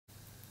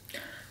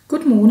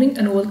Good morning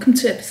and welcome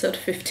to episode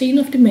 15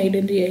 of the Made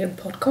in the AM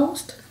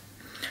podcast.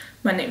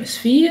 My name is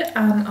Fie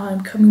and I'm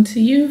coming to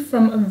you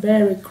from a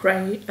very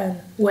grey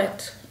and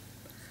wet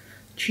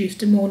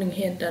Tuesday morning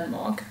here in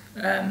Denmark.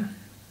 As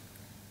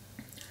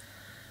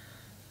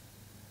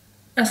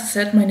I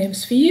said, my name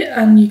is Fie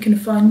and you can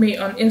find me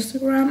on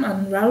Instagram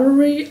and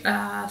Ravelry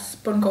as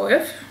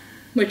Bongoef,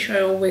 which I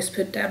always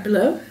put down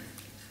below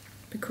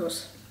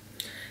because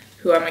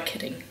who am I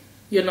kidding?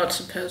 You're not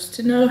supposed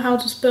to know how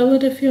to spell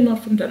it if you're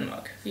not from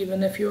Denmark.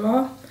 Even if you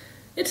are,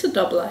 it's a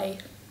double A.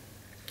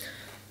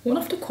 One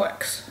of the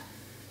quirks.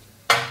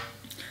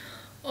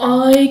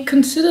 I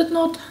considered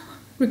not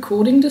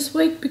recording this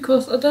week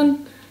because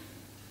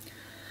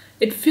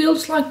it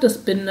feels like there's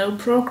been no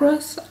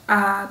progress,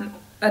 and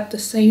at the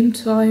same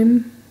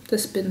time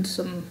there's been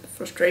some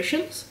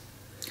frustrations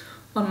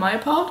on my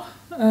part.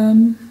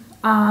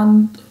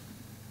 And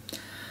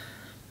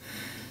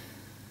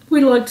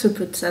we like to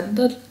pretend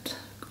that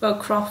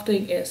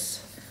crafting is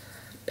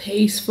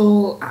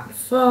peaceful and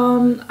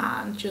fun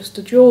and just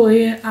a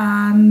joy,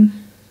 and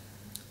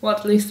well,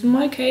 at least in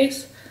my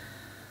case,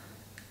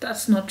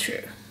 that's not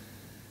true.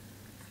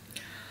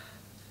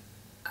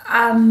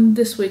 And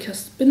this week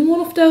has been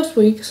one of those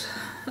weeks,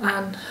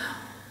 and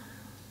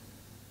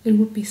it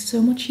would be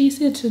so much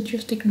easier to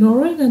just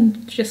ignore it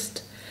and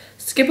just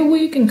skip a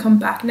week and come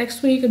back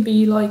next week and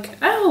be like,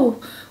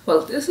 oh,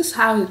 well, this is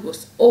how it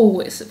was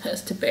always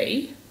supposed to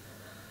be.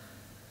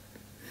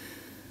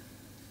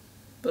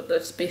 But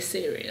let's be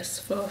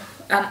serious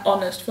and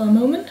honest for a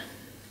moment.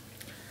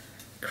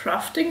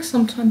 Crafting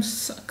sometimes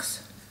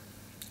sucks.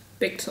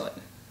 Big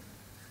time.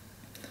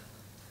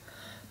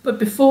 But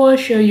before I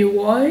show you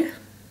why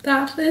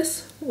that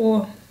is,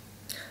 or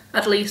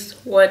at least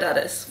why that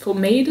is for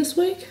me this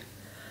week,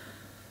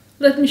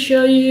 let me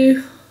show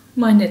you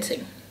my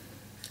knitting.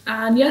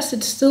 And yes,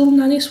 it's still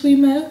Nanny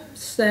Swimo,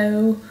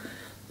 so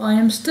I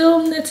am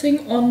still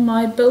knitting on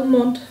my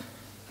Belmont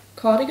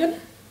cardigan.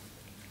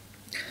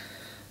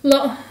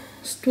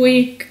 Last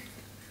week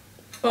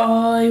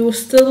I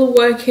was still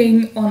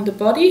working on the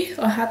body.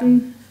 I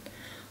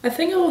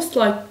think I was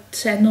like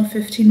 10 or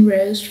 15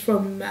 rows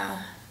from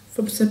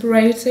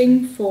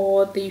separating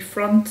for the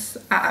front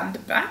and the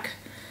back.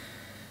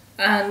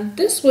 And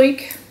this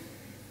week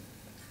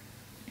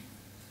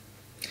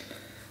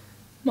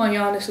my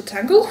yarn is a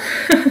tangle.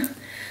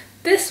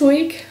 This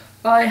week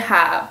I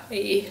have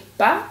a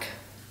back,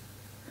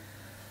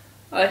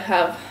 I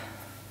have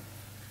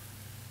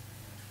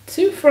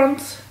two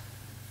fronts,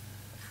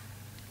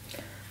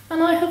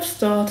 and I have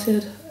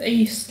started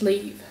a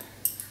sleeve.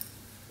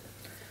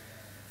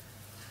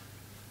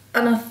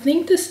 And I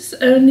think this is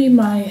only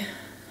my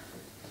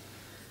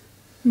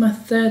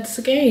third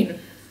skein,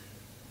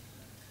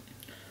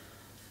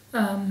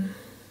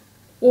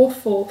 or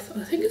fourth.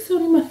 I think it's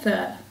only my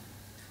third.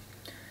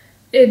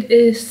 It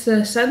is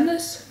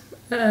Sandnes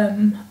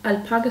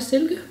Alpakka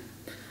Silke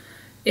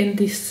in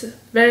this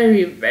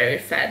very, very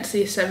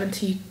fancy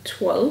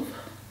 7012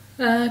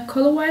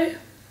 colourway,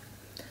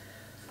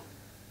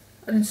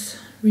 and it's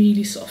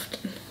really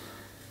soft and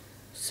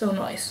so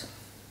nice.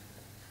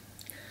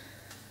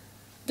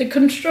 The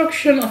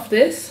construction of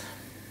this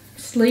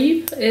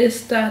sleeve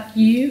is that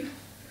you,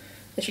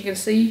 as you can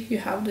see, you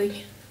have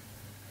the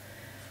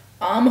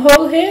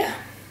armhole here,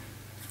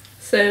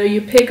 so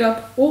you pick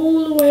up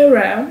all the way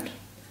around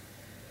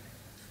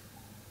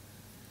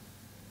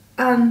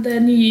and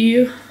then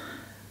you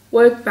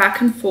work back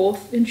and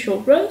forth in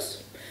short rows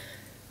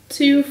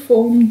to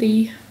form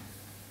the...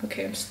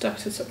 Okay, I'm stuck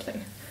to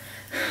something.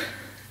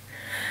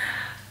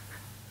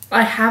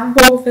 I have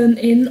woven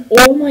in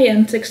all my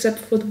ends except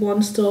for the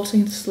one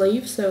starting the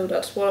sleeve, so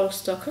that's what I was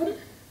stuck on.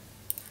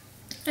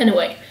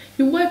 Anyway,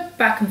 you work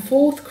back and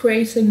forth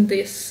creating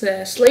this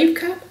sleeve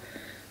cap,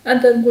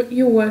 and then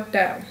you work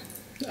down.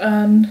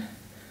 And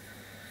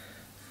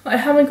I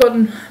haven't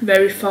gotten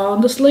very far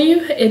on the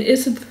sleeve. It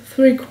is a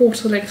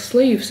 3/4 length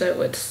sleeve,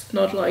 so it's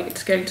not like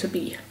it's going to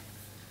be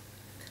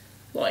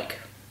like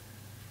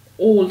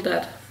all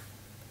that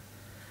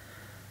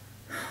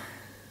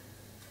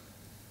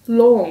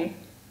long.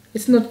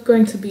 It's not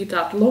going to be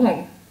that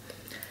long.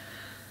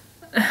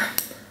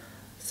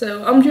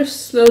 So I'm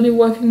just slowly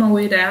working my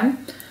way down.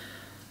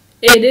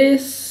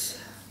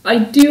 I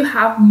do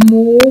have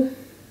more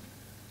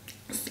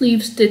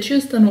sleeve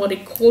stitches than what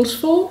it calls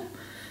for,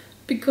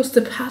 because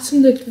the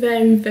pattern looked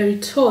very, very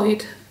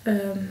tight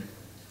on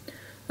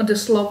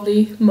this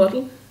lovely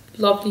model,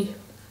 lovely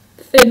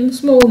thin,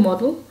 small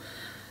model.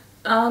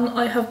 And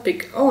I have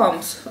big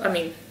arms, I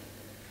mean,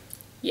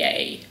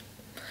 yay.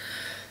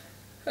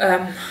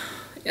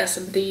 Yes,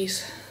 and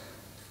these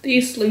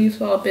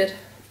sleeves are a bit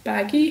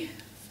baggy,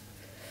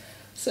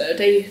 so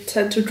they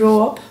tend to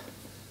draw up.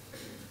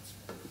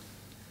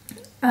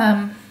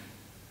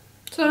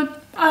 So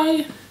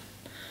I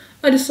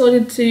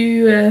decided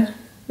to,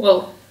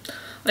 well,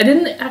 I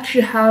didn't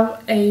actually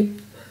have a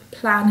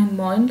plan in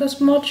mind as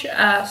much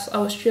as I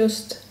was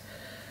just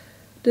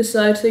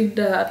deciding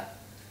that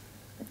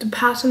the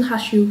pattern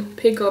has you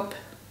pick up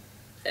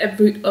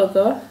every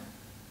other,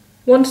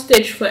 one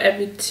stitch for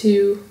every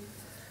two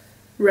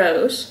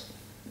rows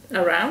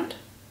around,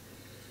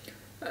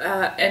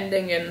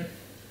 ending in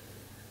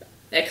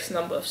X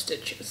number of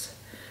stitches.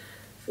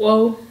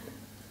 Well,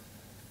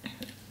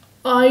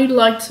 I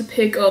like to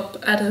pick up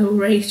at a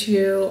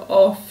ratio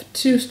of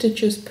 2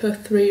 stitches per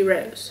 3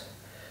 rows.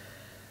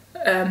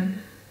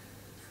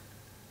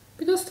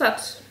 Because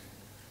that's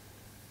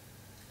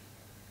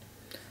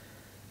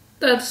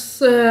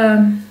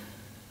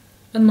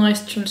a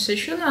nice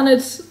transition, and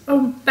it's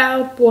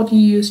about what you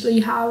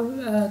usually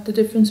have, the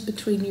difference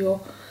between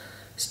your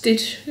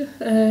stitch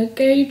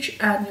gauge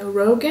and your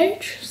row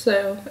gauge,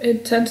 so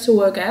it tends to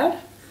work out.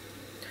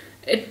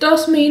 It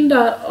does mean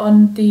that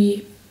on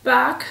the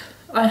back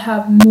I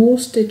have more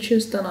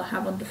stitches than I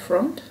have on the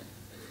front,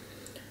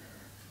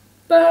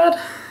 but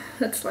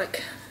it's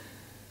like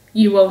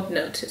you won't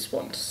notice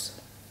once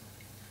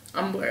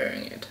I'm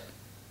wearing it.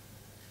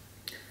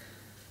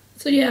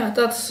 So yeah,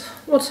 that's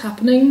what's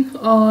happening.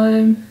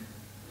 I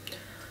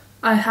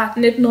had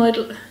knit night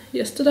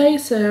yesterday,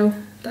 so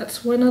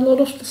that's when a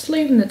lot of the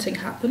sleeve knitting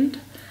happened.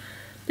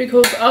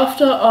 Because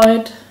after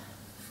I'd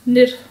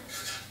knit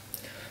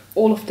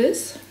all of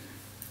this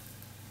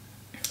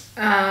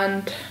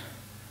and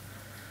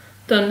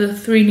done the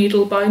 3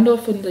 needle bind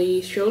off in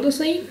the shoulder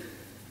seam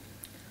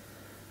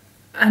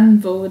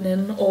and woven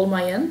in all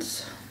my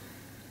ends,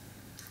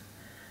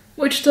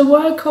 which there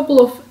were a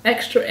couple of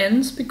extra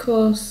ends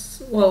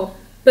because, well,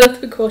 both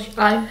because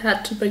I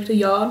had to break the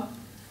yarn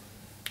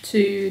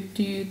to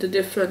do the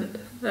different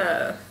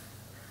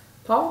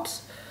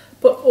parts,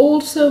 but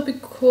also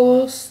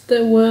because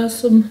there were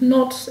some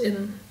knots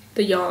in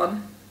the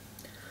yarn.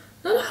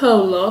 Not a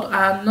whole lot,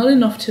 and not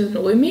enough to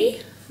annoy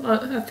me.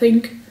 I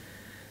think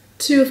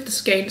 2 of the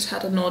skeins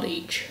had a knot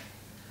each.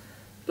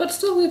 But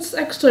still, it's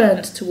extra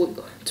ends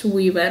to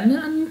weave in,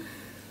 and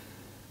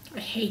I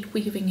hate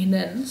weaving in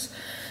ends.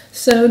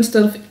 So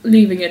instead of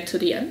leaving it to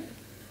the end,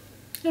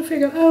 I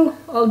figured, oh,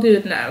 I'll do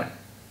it now.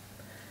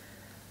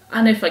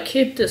 And if I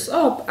keep this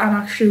up and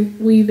actually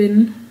weave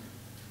in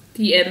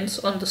the ends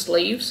on the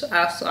sleeves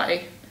as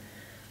I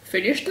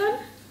finish them,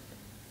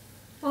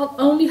 I'll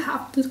only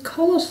have the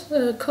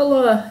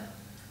color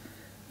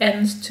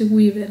ends to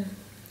weave in.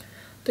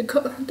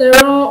 There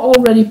are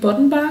already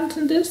button bands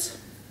in this.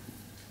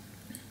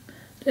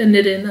 They're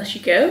knit in as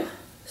you go.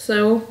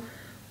 So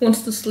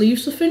once the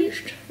sleeves are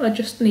finished, I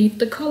just need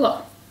the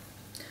color.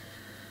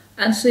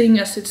 And seeing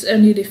as it's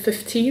only the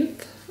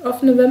 15th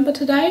of November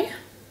today,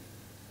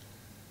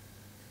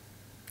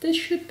 this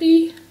should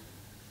be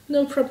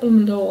no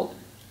problem at all.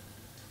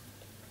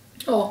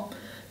 Or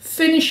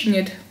finishing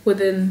it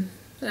within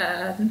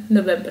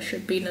November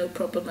should be no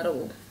problem at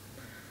all.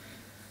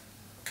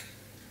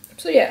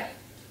 So yeah,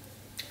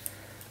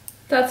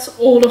 that's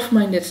all of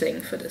my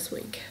knitting for this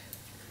week.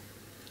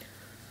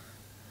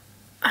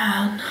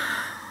 And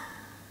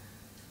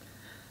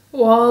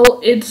while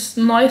it's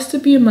nice to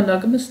be a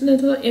monogamous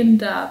knitter in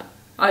that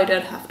I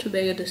don't have to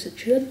make a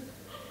decision.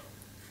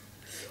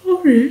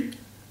 Sorry.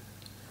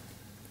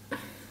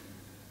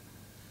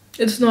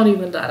 It's not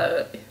even that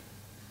early.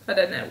 I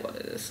don't know what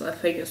it is. I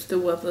think it's the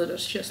weather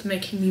that's just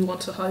making me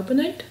want to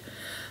hibernate.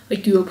 I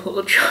do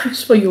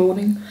apologize for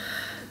yawning.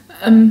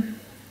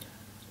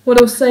 What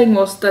I was saying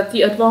was that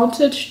the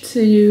advantage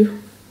to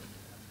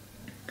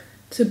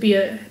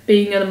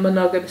being a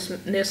monogamous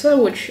knitter,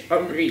 which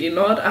I'm really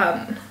not,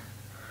 and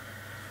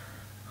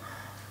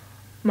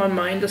my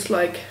mind is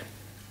like,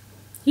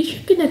 you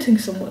should be knitting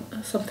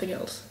something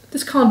else.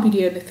 This can't be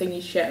the only thing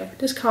you show.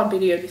 This can't be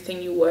the only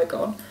thing you work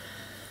on.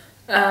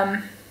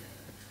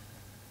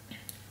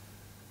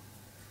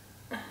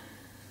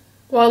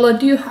 While I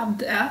do have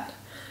that,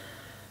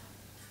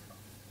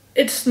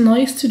 it's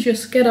nice to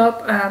just get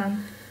up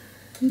and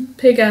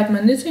pick out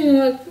my knitting and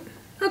like,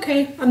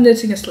 okay, I'm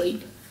knitting a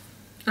sleeve,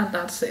 and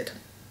that's it.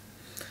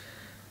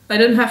 I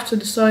don't have to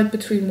decide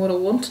between what I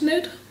want to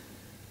knit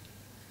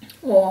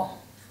or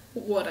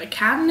what I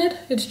can knit.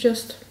 It's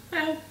just,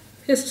 oh,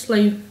 here's a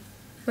sleeve,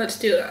 let's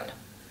do that.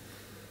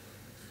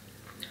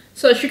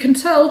 So as you can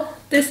tell,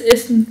 this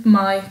isn't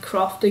my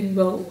crafting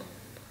bowl.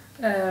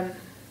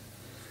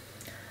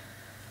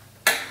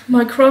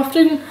 My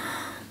crafting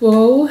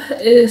bowl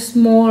is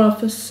more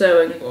of a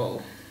sewing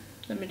bowl.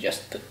 Let me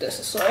just put this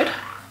aside.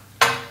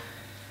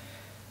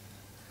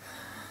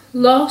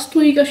 Last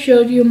week I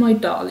showed you my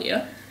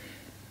Dahlia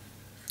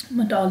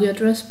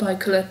dress by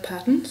Colette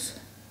Patterns.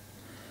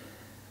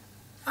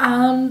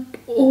 And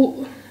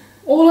all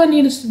I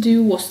needed to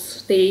do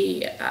was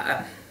the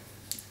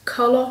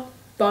collar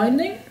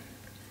binding.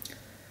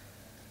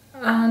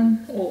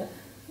 And,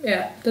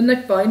 the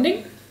neck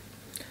binding.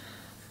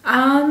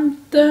 And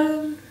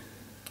the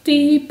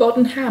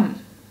button hem.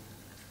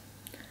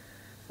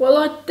 Well,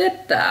 I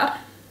did that.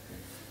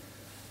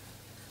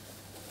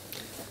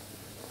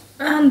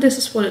 And this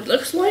is what it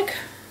looks like.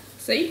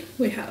 See,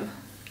 we have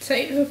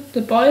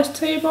the bias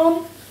tape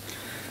on,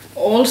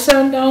 all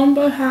sewn down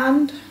by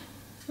hand.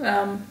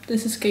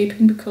 This is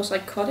gaping because I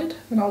cut it,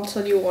 and I'll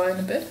tell you why in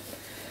a bit.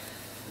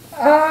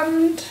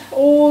 And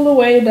all the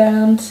way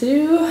down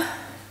to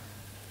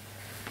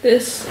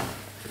this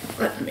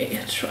let me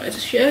try to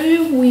show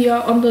you. We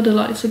are under the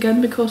lights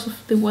again because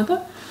of the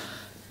weather.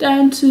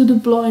 Down to the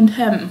blind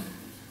hem.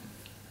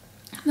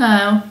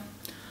 Now,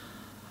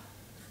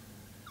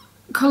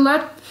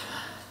 Colette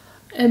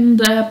in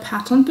the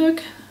pattern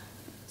book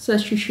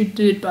says you should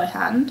do it by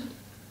hand.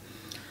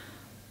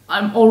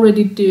 I'm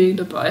already doing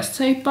the bias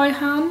tape by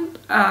hand,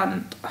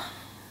 and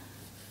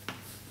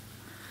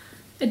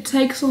it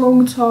takes a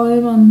long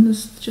time, and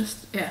it's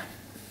just, yeah.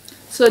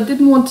 So I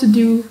didn't want to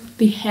do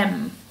the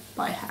hem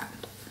by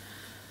hand.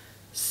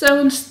 So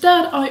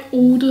instead I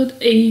ordered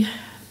a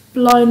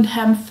blind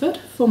hem foot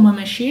for my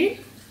machine.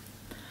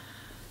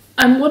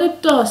 And what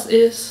it does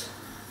is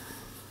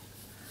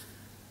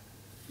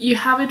you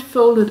have it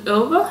folded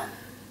over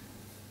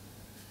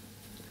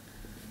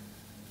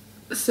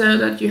so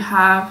that you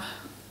have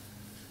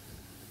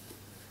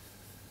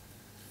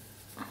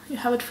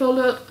it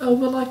folded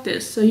over like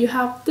this. So you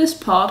have this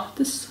part,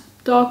 this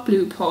dark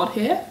blue part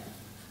here.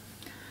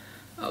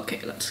 Okay,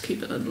 let's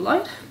keep it in the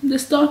light.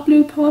 This dark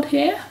blue part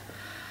here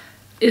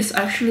is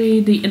actually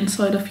the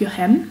inside of your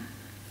hem.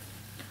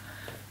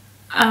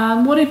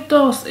 And what it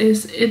does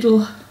is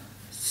it'll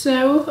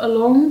sew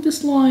along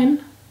this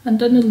line, and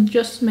then it'll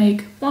just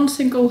make one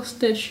single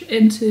stitch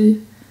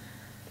into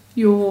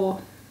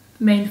your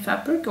main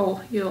fabric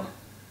or your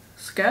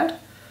skirt,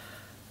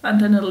 and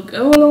then it'll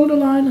go along the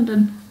line and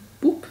then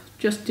boop,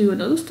 just do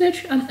another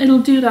stitch, and it'll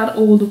do that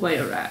all the way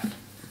around.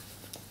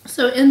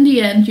 So in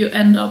the end you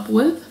end up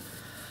with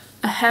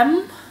a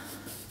hem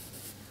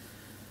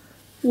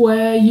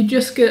where you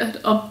just get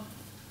a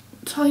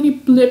tiny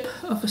blip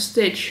of a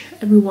stitch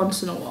every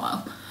once in a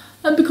while.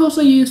 And because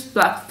I used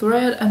black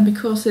thread, and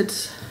because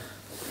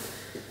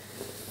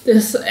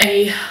there's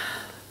a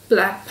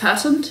black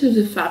pattern to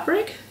the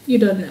fabric, you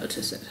don't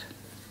notice it.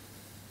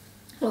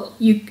 Well,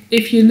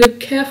 if you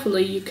look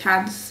carefully you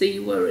can't see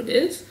where it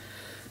is,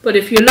 but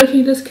if you're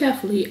looking this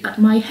carefully at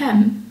my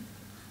hem,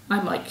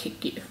 I might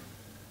kick you.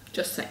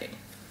 Just saying.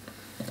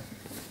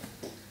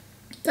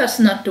 That's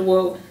not the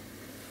woe.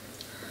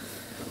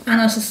 And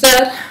as I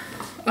said,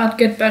 I'd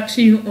get back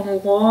to you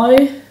on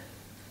why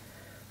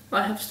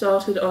I have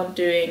started on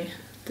doing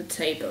the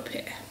tape up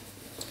here.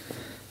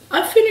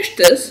 I finished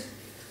this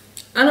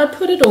and I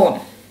put it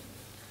on.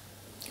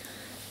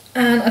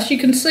 And as you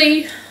can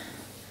see,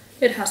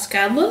 it has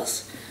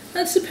gathers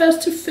and it's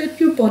supposed to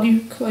fit your body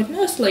quite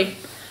nicely.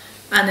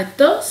 And it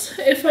does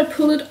if I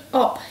pull it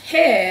up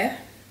here.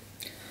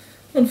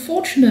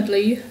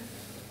 Unfortunately,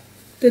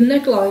 the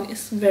neckline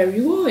is very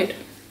wide.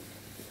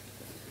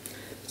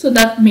 So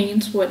that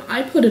means when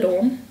I put it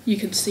on, you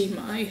can see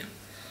my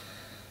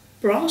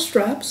bra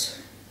straps,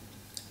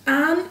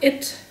 and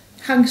it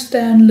hangs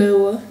down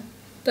lower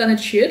than it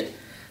should,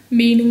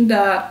 meaning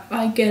that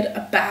I get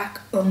a bag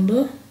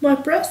under my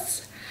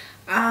breasts,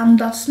 and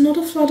that's not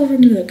a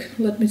flattering look,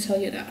 let me tell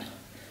you that.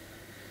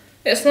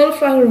 It's not a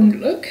flattering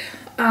look,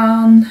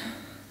 and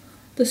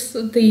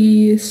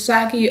the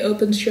saggy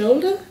open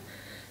shoulder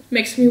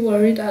makes me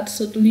worry that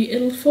suddenly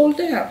it'll fall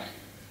down.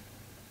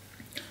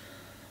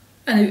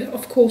 And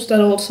of course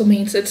that also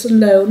means it's a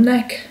low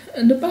neck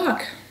in the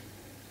back.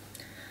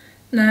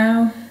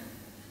 Now,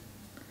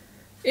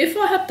 if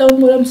I had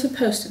done what I'm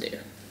supposed to do,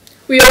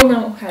 we all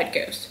know how it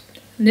goes.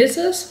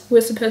 Knitters,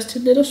 we're supposed to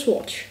knit a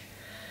swatch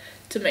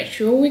to make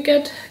sure we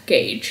get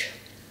gauge.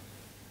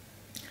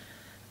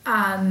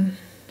 And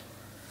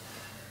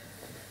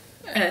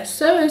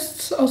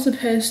sewists are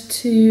supposed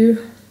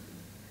to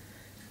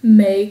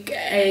make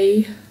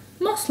a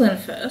muslin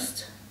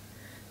first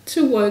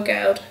to work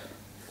out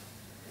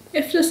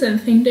if there's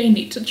anything they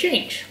need to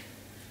change.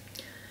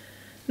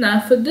 Now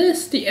for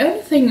this, the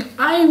only thing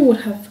I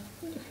would have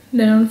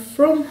known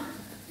from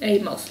a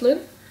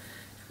muslin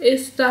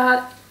is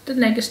that the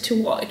neck is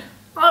too wide.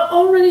 I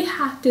already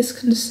had this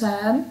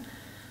concern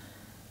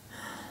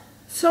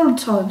several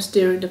times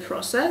during the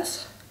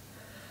process,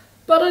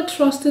 but I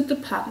trusted the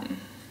pattern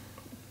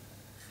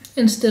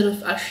instead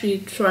of actually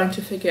trying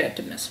to figure out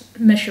the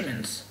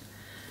measurements.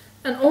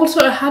 And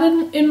also I had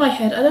it in my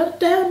head, I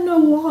don't know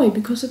why,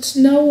 because it's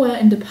nowhere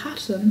in the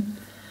pattern,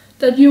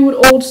 that you would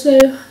also,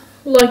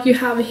 like you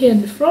have here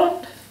in the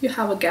front, you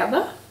have a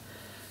gather,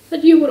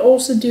 that you would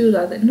also do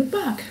that in the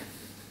back.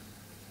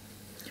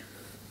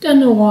 Don't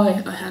know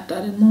why I had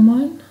that in my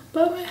mind,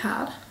 but I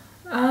had,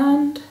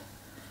 and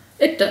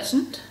it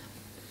doesn't.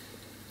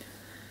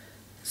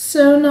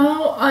 So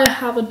now I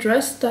have a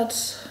dress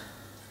that's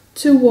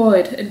too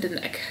wide in the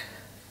neck.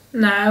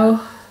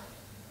 Now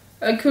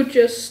I could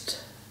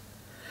just,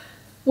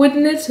 with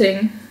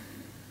knitting,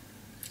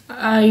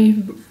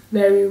 I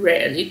very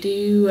rarely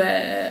do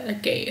a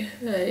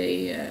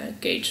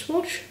gauge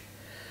swatch,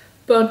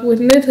 but with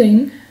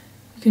knitting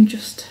you can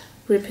just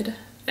rip it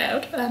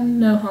out and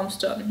no harm's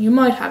done. You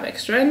might have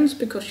extra ends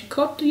because you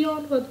cut the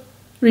yarn, but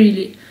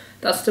really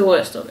that's the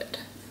worst of it.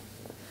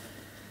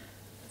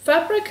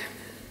 Fabric,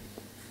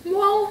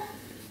 well,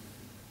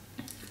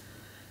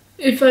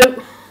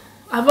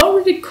 I've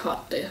already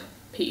cut the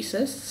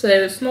pieces, so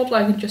it's not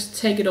like I can just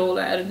take it all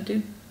out and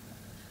do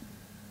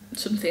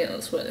something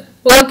else with it.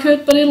 Well, I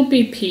could, but it'll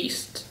be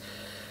pieced.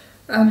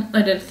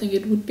 I didn't think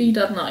it would be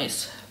that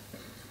nice.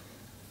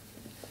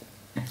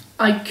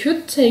 I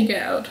could take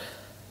out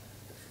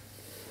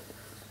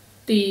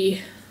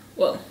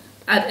well,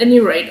 at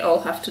any rate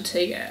I'll have to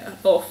take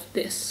off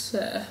this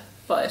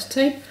bias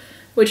tape,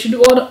 which is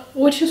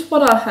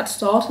what I had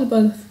started,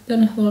 but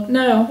then I thought,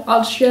 no,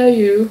 I'll show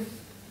you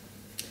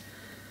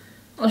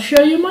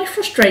my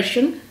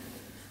frustration,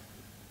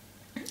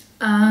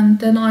 and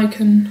then I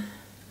can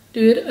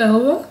do it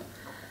over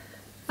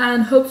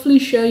and hopefully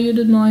show you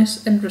the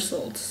nice end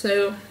result.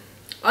 So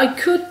I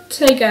could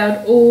take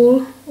out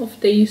all of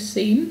these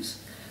seams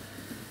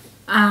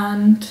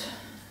and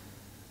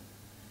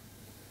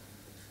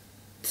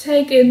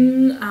take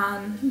in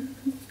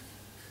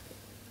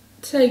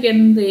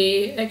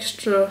the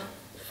extra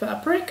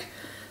fabric,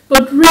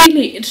 but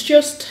really it's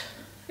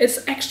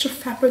extra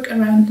fabric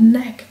around the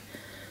neck.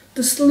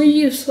 The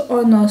sleeves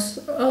on us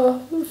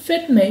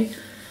fit me.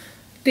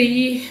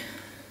 The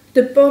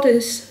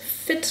bodice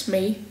fits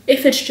me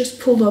if it's just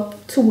pulled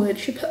up to where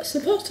it's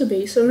supposed to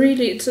be. So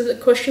really it's a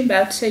question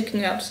about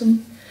taking out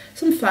some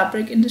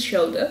fabric in the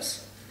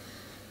shoulders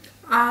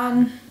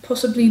and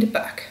possibly the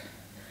back.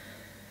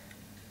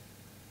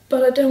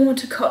 But I don't want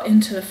to cut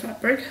into the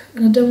fabric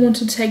and I don't want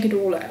to take it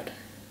all out.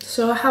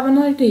 So I have an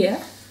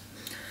idea,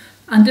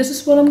 and this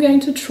is what I'm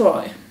going to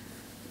try,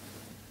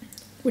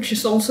 which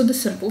is also the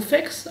simple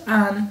fix,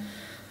 and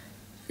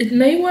it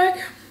may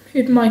work,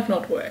 it might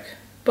not work,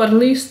 but at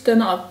least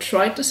then I've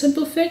tried the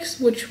simple fix,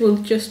 which will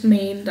just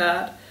mean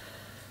that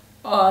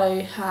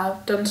I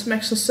have done some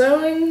extra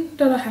sewing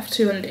that I have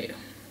to undo.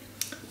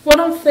 What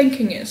I'm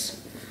thinking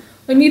is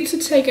I need to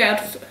take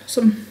out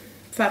some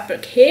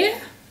fabric here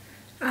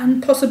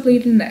and possibly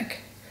the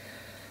neck.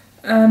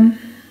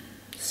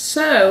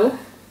 So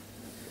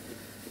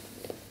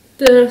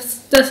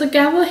there's a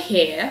gather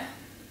here.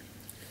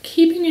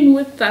 Keeping in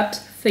with that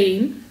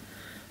theme,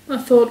 I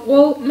thought,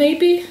 well,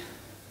 maybe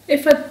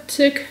if I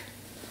took,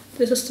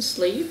 this is the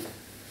sleeve,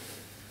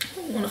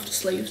 one of the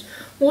sleeves,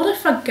 what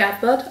if I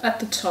gathered at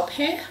the top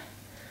here?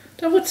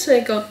 That would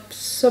take up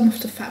some of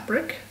the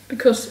fabric,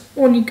 because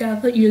when you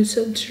gather you're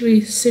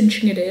essentially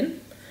cinching it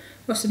in,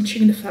 or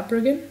cinching the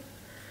fabric in.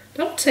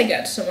 That would take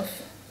out some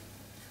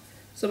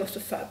of the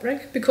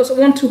fabric, because I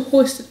want to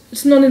hoist it.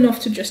 It's not enough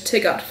to just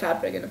take out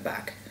fabric in the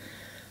back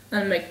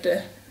and make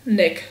the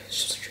neck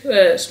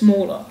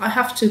smaller. I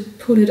have to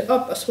pull it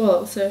up as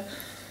well, so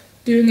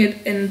doing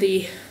it in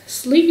the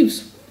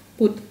sleeves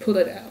would pull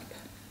it up,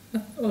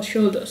 or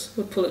shoulders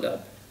would pull it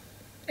up,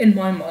 in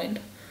my mind.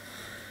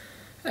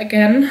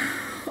 Again,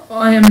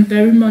 I am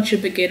very much a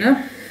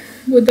beginner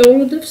with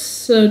all of this,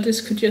 so this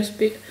could just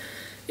be,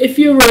 if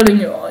you're rolling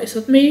your eyes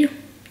at me,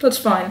 that's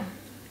fine.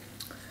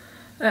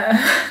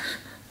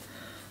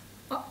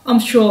 I'm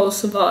sure I'll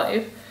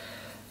survive.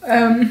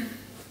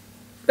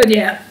 But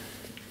yeah,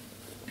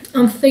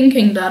 I'm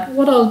thinking that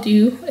what I'll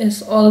do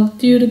is I'll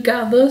do the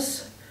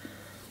gathers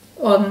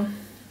on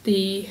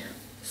the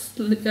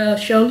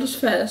shoulders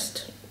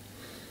first.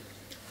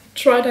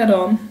 Try that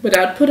on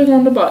without putting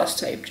on the bias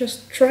tape,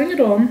 just trying it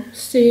on,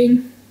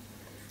 seeing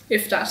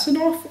if that's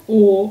enough,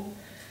 or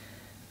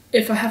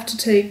if I have to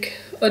take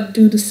or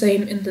do the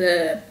same in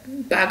the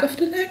back of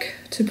the neck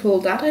to pull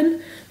that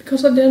in,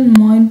 because I didn't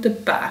mind the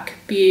back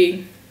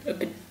being a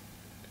bit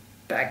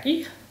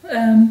baggy,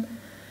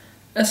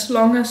 as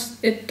long as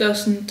it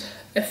doesn't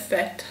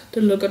affect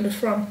the look on the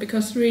front,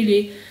 because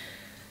really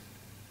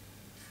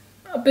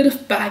a bit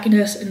of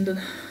bagginess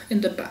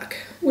in the back,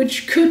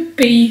 which could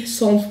be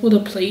solved with a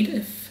pleat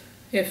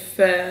if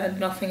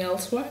nothing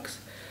else works.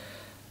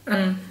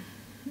 And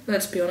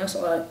let's be honest,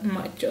 I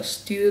might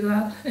just do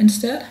that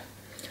instead.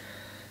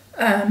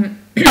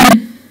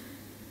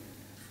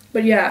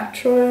 But yeah,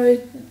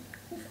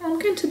 I'm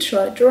going to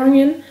try drawing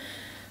in,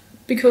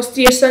 because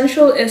the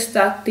essential is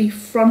that the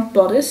front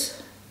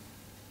bodice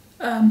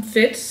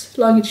fits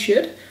like it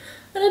should,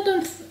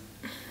 and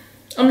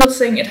I'm not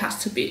saying it has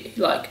to be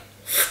like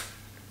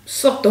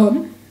sucked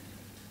on,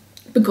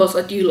 because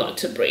I do like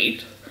to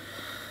breathe.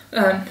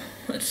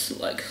 It's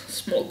like a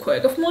small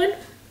quirk of mine.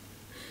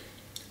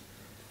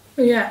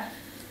 But yeah,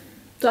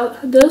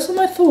 those are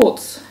my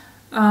thoughts,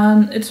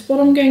 and it's what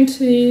I'm going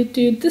to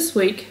do this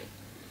week.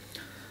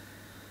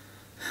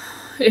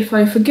 If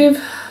I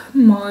forgive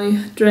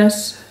my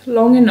dress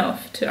long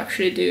enough to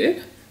actually do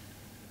it.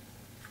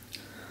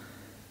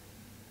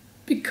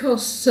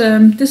 Because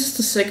this is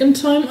the second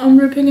time I'm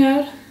ripping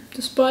out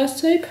the bias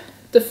tape.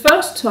 The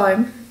first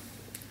time,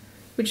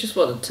 which is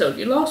what I told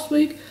you last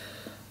week,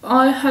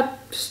 I had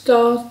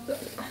started...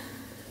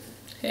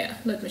 Here,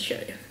 let me show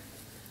you.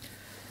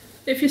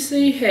 If you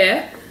see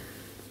here,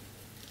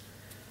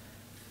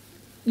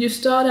 you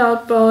start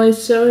out by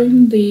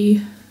sewing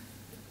the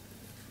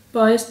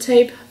bias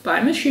tape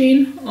by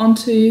machine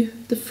onto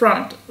the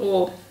front,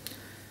 or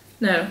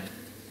no,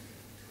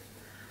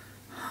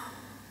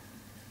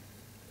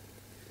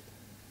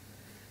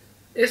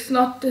 it's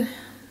not the,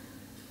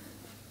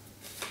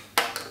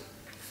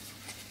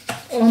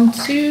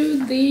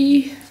 onto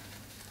the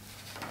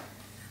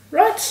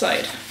right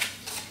side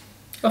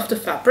of the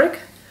fabric,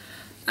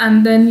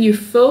 and then you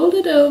fold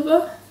it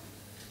over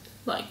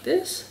like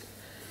this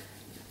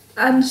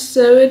and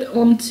sew it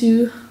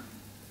onto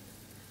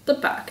the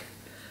back,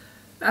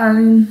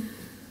 and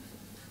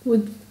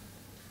with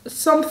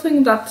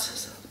something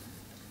that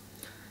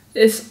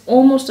is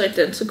almost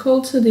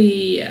identical to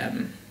the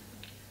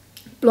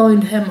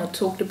blind hem I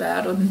talked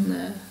about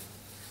on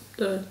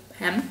the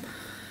hem,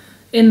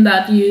 in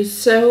that you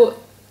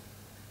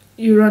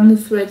run the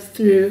thread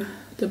through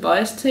the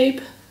bias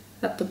tape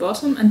at the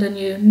bottom, and then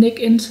you nick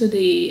into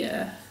the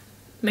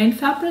main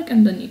fabric,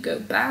 and then you go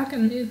back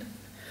and you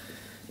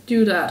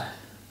do that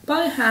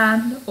by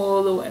hand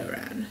all the way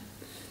around.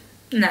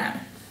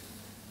 Now,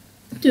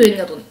 doing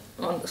it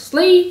on the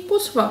sleeve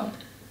was fun,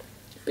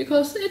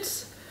 because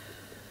it's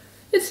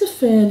a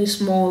fairly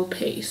small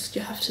piece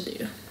you have to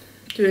do.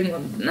 Doing it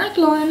on the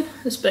neckline,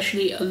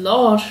 especially a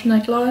large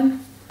neckline,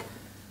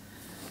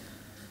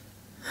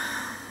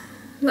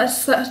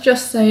 let's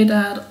just say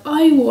that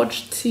I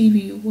watched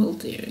TV while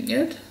doing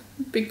it,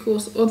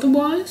 because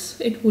otherwise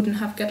it wouldn't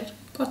have got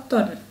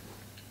done.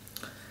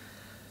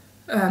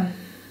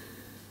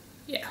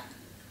 Yeah.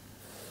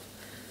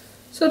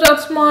 So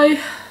that's I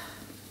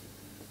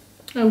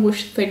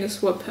wish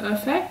things were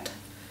perfect,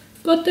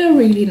 but they're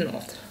really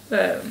not.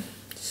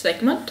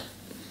 Segment.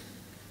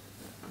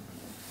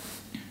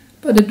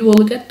 But it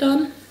will get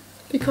done,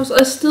 because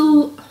I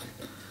still,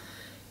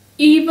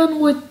 even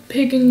with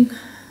picking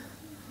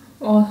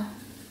apart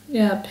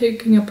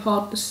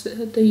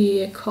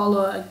the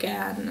collar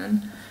again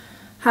and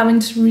having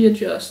to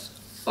readjust,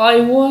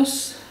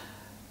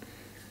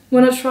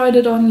 when I tried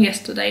it on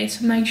yesterday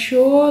to make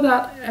sure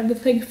that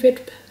everything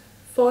fit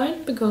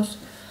fine, because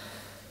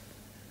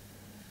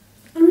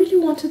I really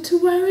wanted to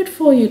wear it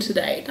for you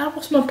today. That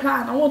was my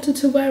plan. I wanted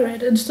to wear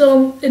it.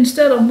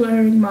 Instead I'm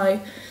wearing my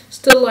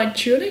Still Light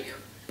Tunic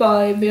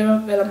by Vera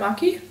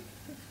Velamaki.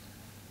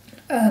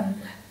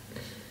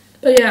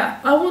 But yeah,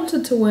 I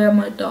wanted to wear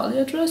my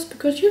Dahlia dress,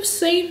 because you've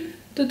seen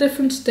the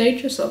different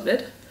stages of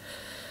it.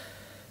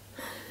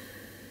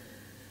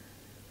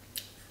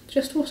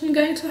 Just wasn't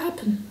going to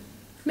happen.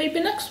 Maybe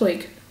next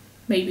week,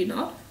 maybe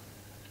not.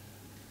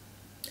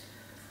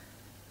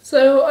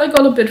 So I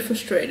got a bit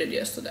frustrated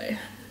yesterday,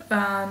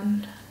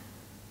 and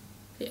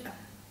yeah.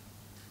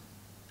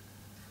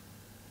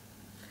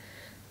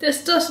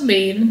 This does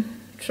mean,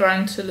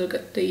 trying to look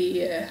at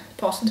the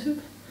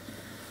positive,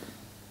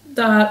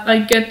 that I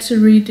get to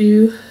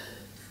redo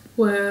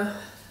where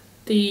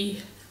the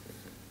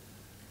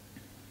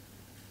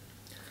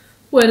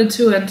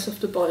two ends of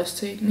the bias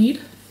tape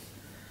meet,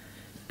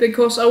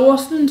 because I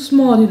wasn't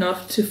smart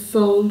enough to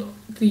fold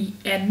the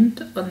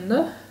end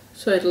under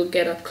so it'll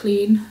get a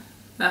clean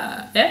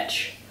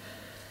edge,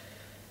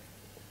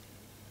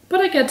 but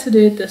I get to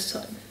do it this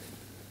time.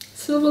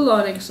 Silver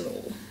linings and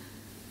all.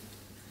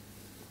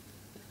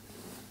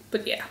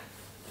 But yeah.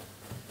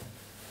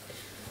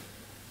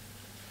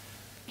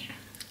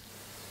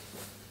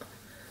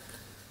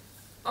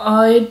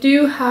 I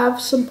do have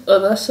some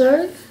other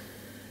sewing,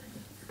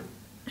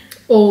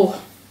 or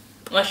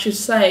I should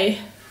say,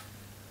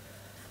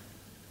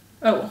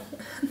 oh,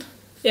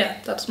 yeah,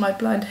 that's my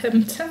blind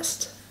hem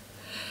test.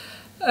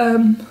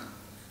 And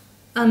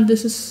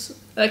this is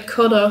a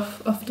cut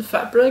off of the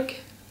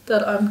fabric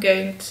that I'm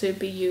going to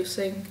be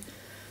using.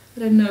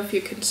 I don't know if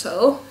you can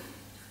tell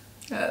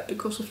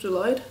because of the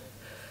light,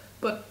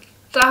 but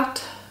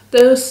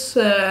those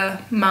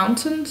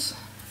mountains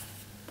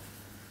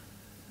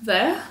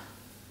there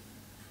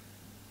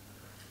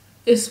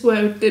is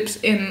where it dips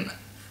in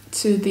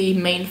to the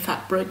main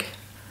fabric,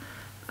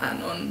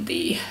 and on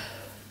the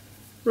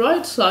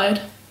right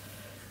side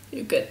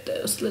you get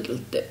those little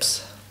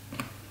dips.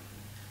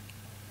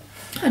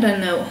 I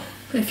don't know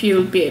if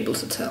you'll be able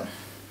to tell,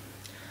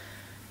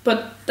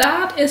 but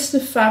that is the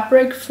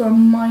fabric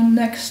from my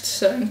next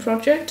sewing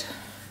project,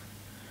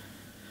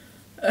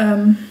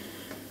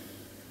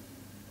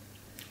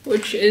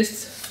 which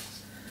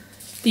is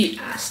the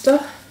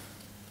Aster.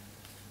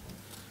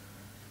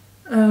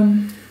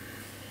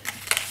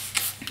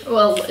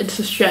 Well, it's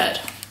a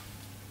shed.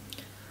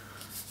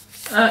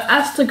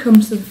 Aster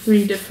comes in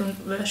 3 different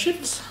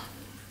versions,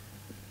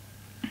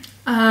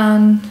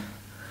 and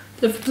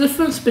the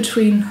difference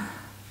between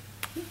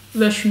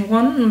version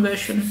 1 and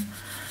version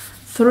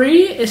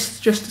 3 is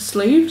just the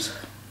sleeves.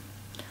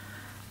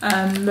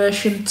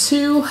 Version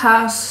 2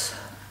 has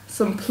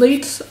some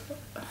pleats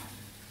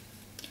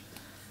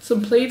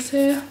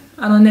here,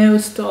 and I know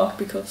it's dark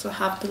because I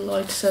have the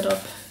light set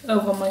up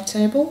over my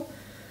table.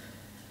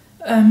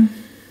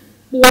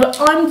 What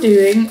I'm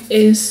doing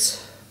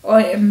is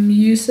I am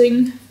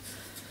using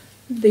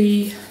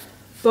the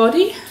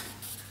body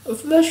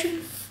of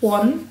version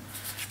 1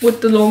 with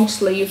the long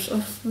sleeves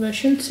of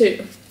version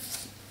 2.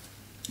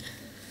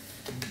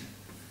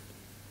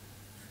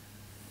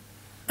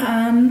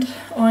 And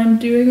I'm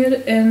doing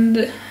it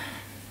in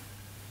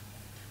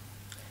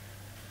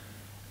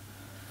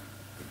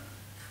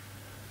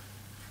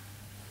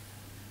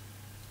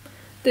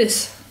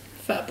this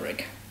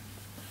fabric,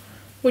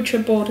 which I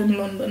bought in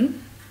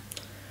London.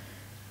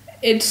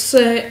 It's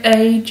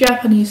a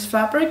Japanese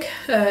fabric.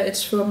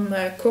 It's from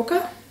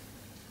Kokka,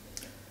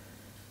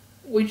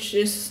 which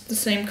is the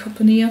same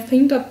company I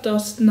think that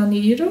does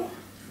Naniro.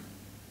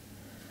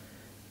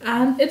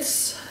 And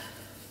it's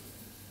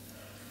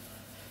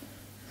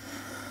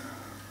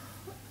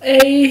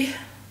a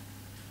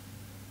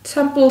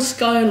temple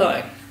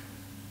skyline.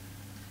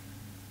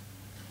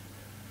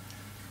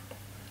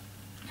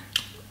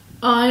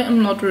 I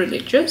am not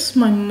religious.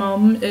 My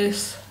mom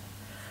is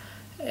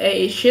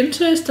a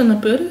Shintoist and a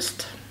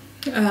Buddhist.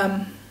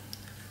 A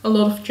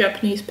lot of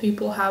Japanese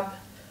people have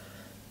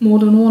more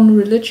than one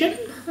religion,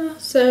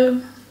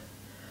 so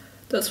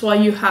that's why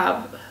you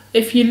have,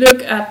 if you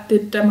look at the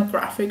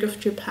demographic of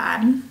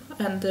Japan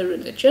and the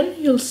religion,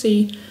 you'll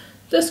see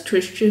there's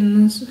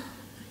Christians,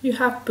 you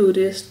have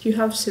Buddhist, you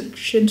have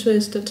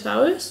Shintoist and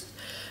Taoist,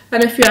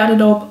 and if you add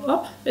it all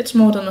up, it's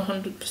more than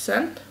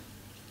 100%.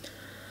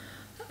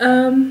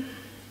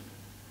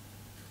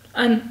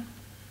 And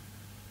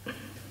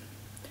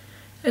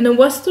in the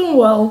Western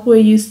world, we're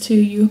used to,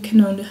 you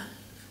can only,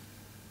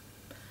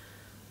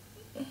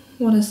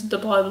 what is it the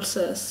Bible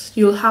says?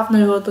 You'll have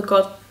no other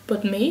God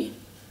but me.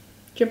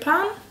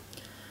 Japan,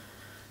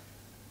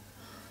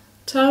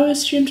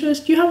 Taoist,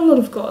 Shintoist, you have a lot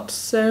of gods,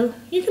 so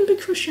you can be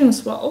Christian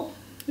as well.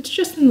 It's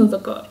just another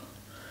god.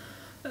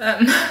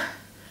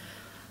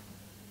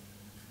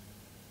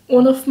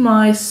 One of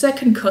my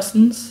second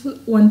cousins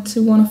went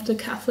to one of the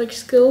Catholic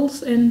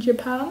schools in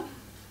Japan.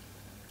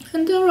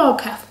 And there are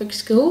Catholic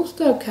schools,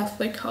 there are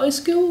Catholic high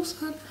schools,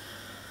 and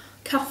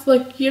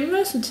Catholic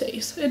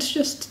universities. It's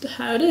just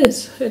how it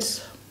is.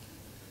 It's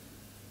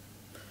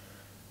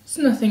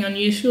nothing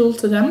unusual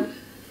to them.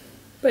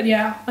 But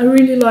yeah, I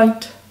really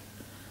liked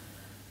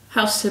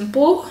how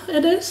simple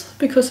it is,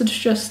 because it's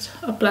just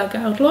a black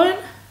outline.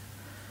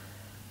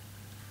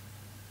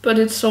 But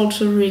it's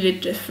also really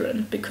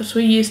different, because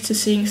we're used to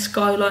seeing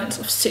skylines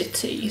of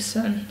cities,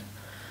 and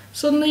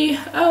suddenly,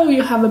 oh,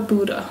 you have a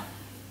Buddha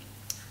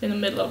in the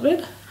middle of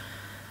it,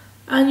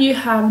 and you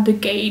have the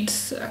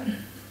gates and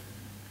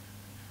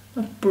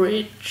a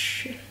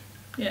bridge,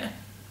 yeah,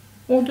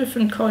 all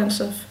different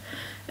kinds of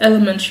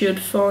elements you'd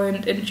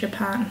find in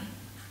Japan,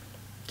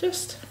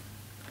 just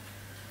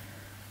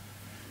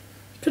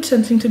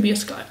pretending to be a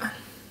skyline.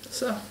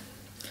 So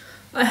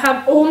I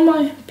have all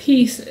my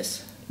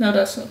pieces. No,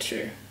 that's not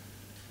true.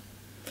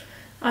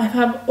 I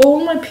have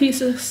all my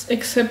pieces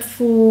except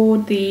for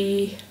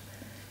the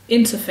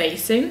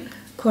interfacing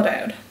cut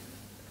out.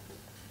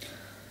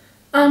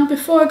 And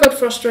before I got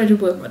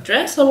frustrated with my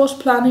dress, I was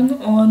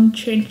planning on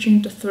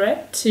changing the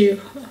thread to,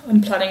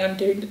 I'm planning on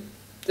doing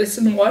this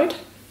in white.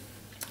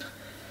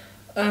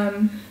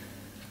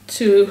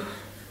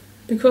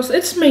 Because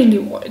it's mainly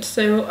white,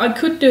 so I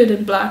could do it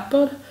in black,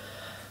 but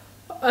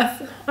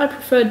I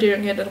prefer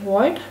doing it in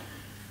white.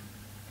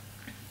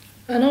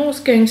 And I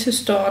was going to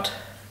start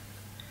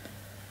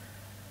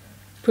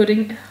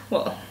putting,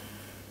 well,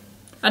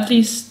 at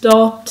least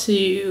start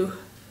to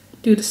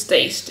do the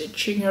stay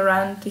stitching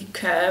around the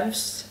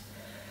curves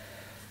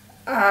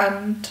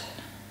and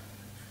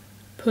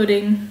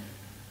putting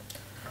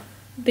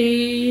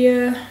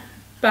the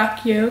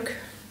back yoke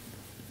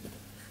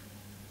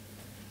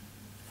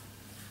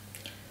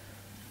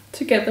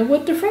together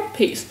with the front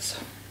pieces.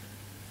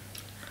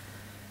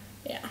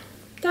 Yeah,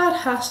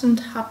 that hasn't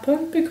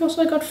happened because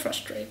I got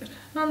frustrated,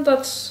 and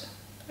that's,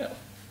 oh,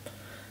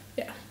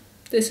 yeah,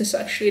 this is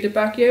actually the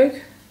back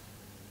yoke.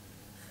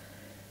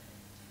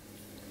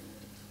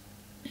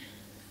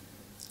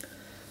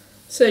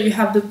 So you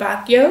have the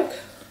back yoke,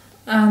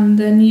 and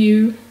then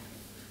you,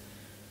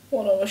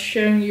 what I was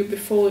showing you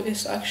before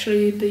is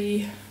actually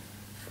the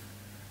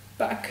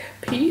back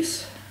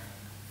piece.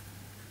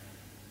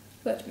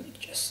 Let me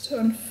just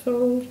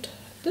unfold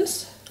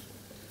this.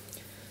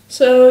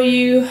 So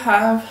you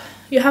have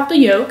the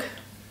yoke,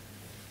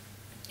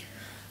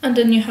 and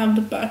then you have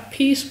the back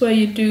piece where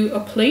you do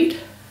a pleat,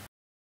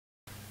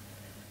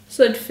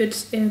 so it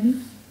fits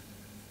in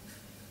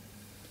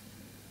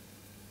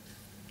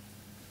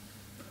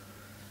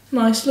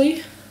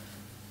nicely.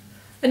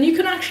 And you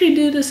can actually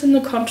do this in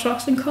the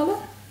contrasting color.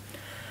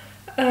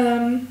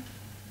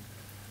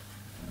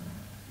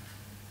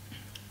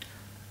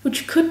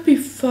 Which could be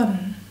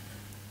fun.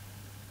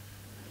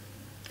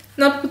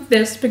 Not with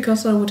this,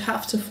 because I would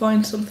have to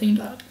find something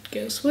that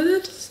goes with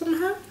it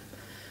somehow.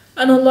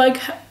 And I like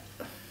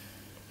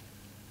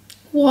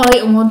why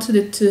I wanted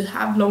it to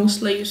have long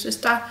sleeves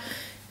is that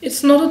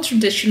it's not a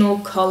traditional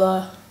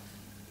color,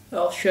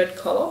 or shirt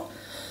color.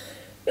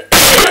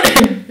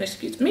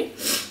 Excuse me.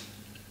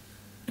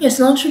 It's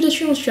not a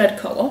traditional shirt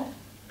color.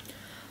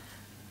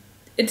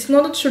 It's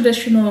not a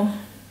traditional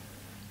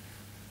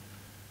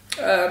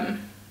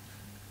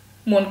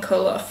one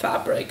color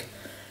fabric.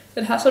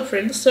 It has a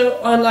print,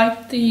 so I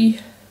like the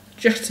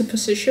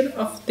juxtaposition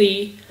of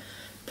the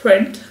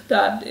print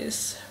that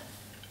is,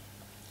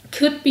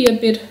 could be a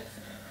bit,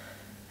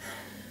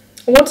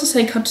 I want to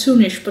say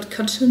cartoonish, but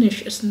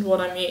cartoonish isn't what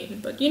I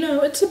mean. But you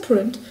know, it's a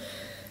print.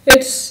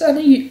 It's an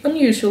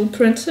unusual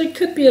print, so it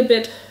could be a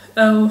bit,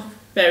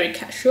 very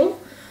casual.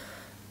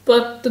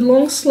 But the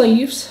long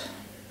sleeves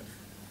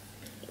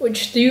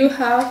which do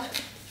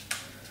have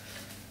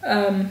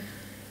I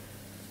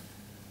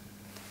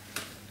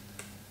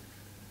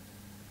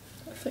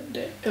think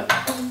they go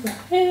over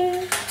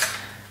here.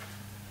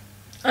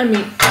 I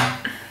mean,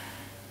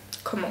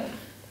 come on.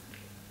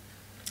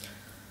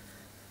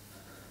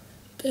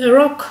 There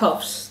are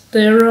cuffs.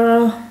 There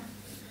are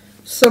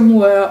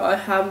somewhere I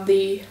have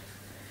the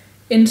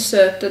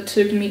insert that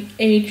took me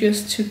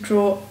ages to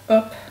draw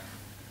up,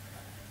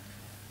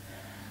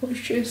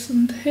 which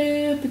isn't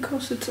here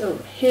because it's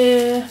over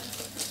here.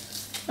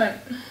 Right.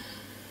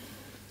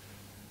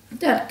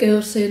 That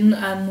goes in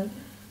and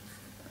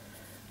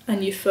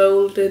you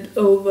fold it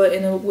over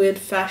in a weird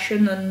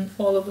fashion, and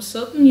all of a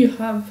sudden you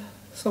have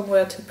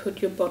somewhere to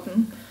put your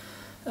button.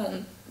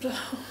 And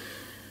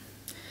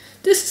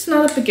this is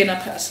not a beginner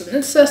pattern,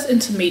 it says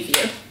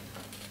intermediate.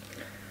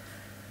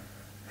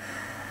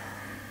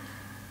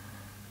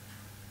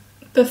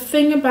 The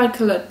thing about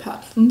Colette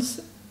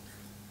Patterns,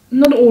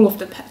 not all of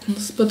the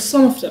patterns, but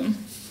some of them,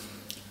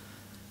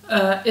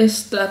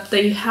 is that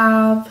they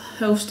have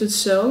hosted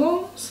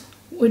solo-longs,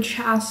 which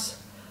has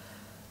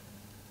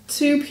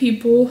two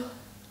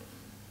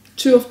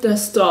of their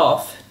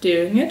staff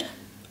doing it,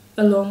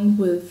 along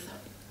with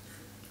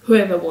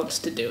whoever wants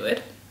to do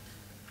it.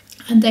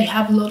 And they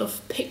have a lot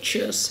of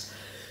pictures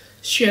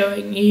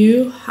showing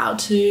you how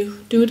to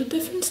do the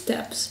different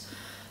steps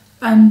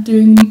and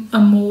doing a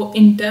more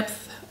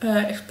in-depth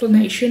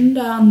explanation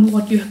than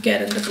what you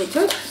get in the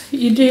booklet.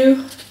 You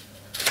do,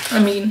 I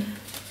mean,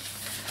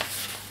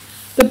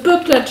 the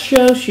booklet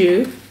shows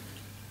you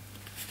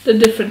the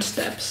different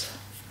steps,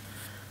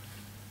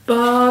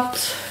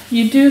 but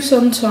you do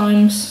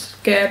sometimes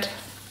get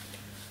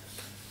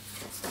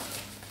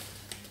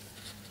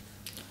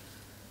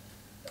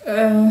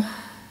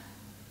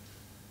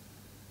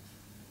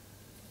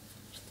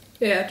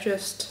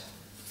just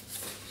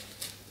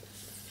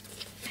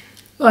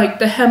like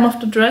the hem of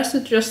the dress,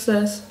 it just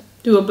says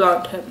do a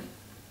blind hem.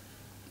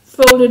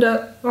 Fold it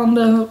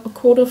under a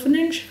quarter of an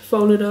inch,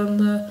 fold it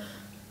under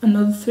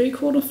another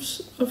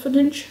 3/4 of an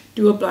inch,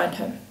 do a blind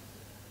hem.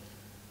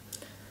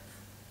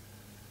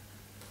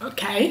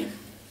 Okay.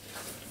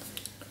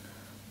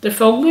 The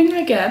folding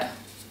I get,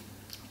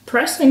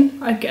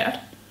 pressing I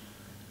get,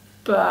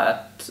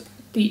 but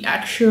the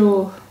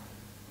actual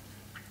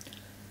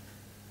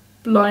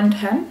blind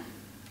hem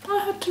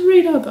I had to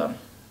read over.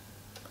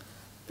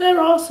 There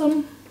are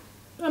some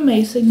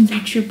amazing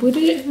YouTube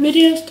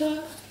videos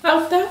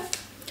out there,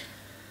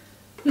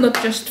 not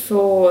just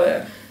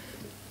for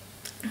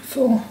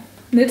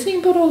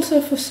knitting but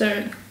also for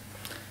sewing,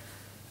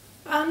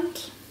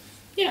 and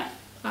yeah,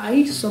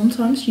 I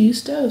sometimes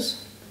use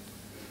those.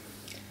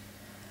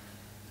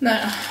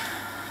 Now,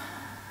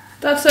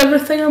 that's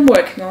everything I'm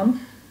working on.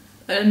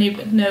 I don't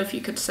even know if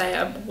you could say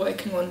I'm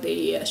working on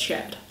the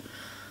shed.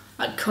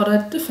 I cut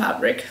out the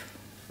fabric.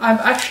 I've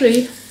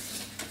actually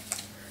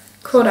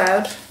cut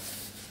out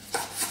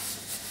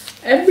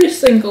every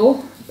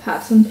single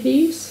pattern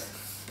piece,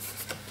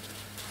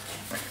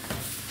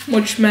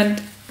 which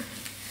meant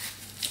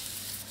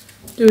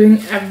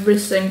doing every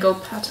single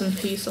pattern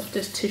piece of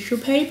this tissue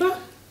paper.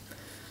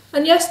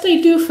 And yes,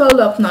 they do fold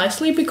up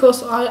nicely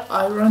because I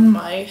iron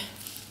my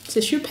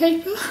tissue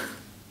paper.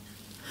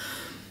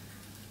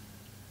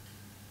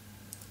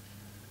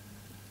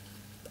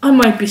 I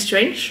might be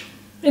strange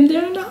in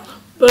doing that,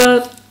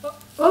 but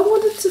I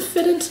wanted to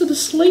fit into the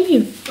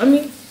sleeve. I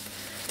mean,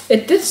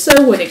 it did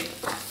so when it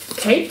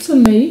came to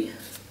me.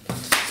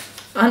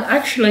 And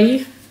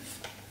actually,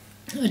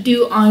 I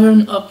do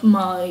iron up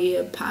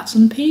my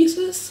pattern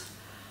pieces,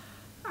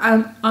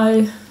 and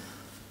I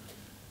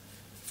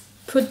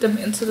put them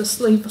into the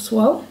sleeve as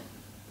well,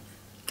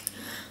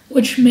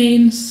 which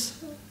means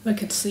I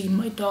can see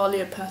my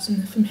Dahlia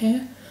pattern from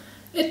here.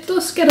 It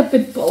does get a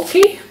bit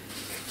bulky,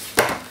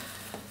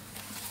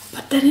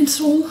 but then it's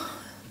all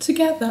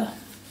together.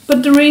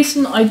 But the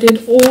reason I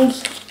did all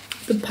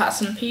the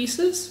pattern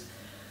pieces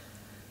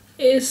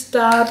is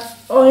that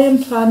I am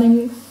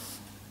planning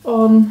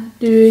on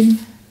doing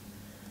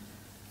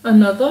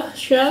another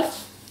shirt,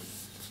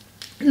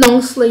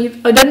 long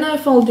sleeve. I don't know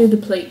if I'll do the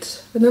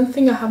pleats. I don't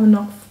think I have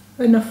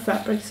enough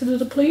fabric to do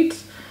the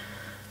pleats.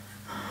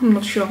 I'm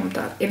not sure I'm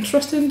that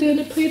interested in doing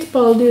the pleats,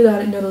 but I'll do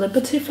that in the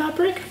Liberty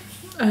fabric,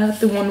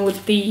 the one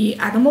with the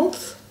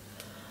animals.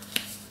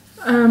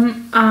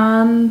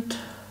 And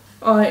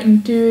I'm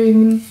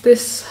doing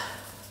this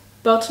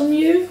bottom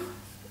U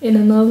in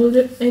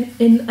another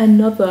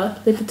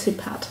Liberty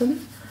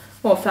pattern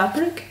or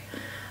fabric,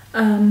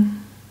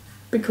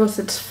 because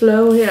it's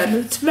flowy and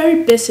it's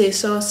very busy.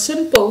 So a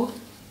simple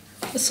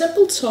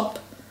top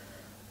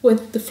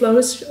with the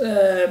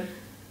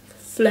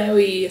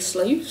flowy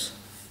sleeves,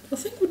 I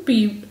think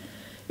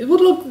it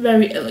would look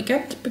very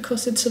elegant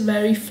because it's a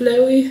very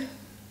flowy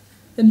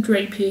and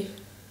drapey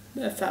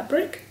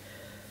fabric.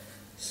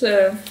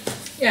 So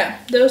yeah,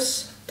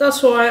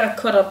 that's why I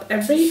cut up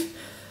every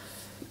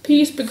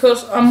piece,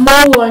 because I'm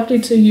more likely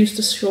to use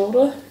the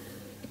shorter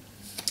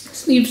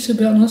sleeves, to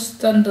be honest,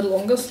 than the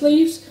longer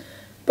sleeves.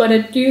 But I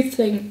do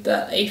think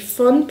that a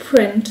fun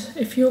print,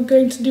 if you're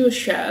going to do a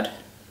shad,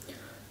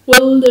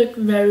 will look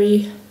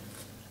very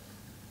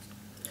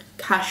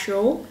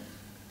casual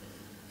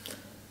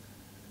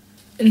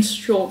in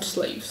short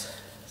sleeves.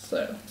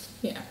 So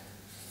yeah,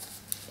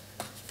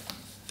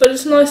 but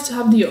it's nice to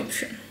have the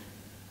option.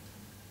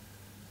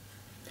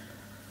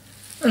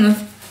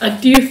 And I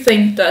do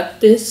think that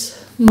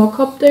this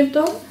mock-up they've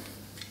done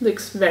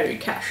looks very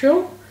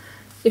casual.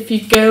 If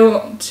you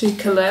go to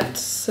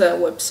Colette's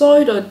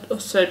website or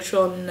search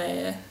on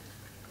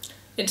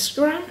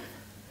Instagram,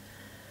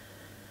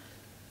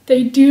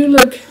 they do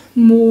look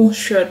more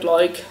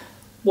shirt-like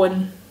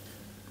when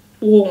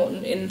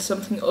worn in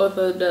something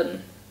other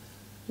than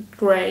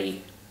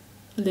grey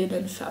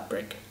linen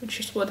fabric, which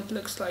is what it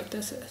looks like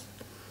this is.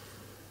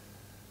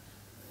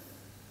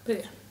 But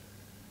yeah.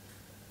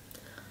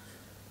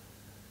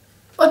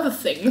 Other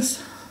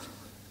things,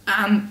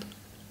 and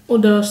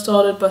although I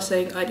started by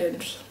saying I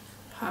don't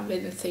have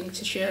anything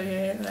to show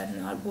here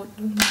and I would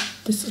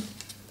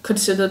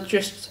consider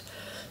just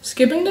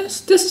skipping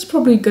this, this is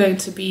probably going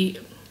to be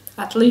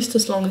at least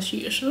as long as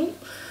usual.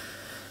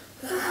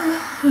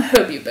 I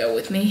hope you bear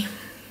with me.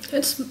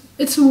 It's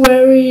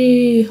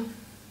very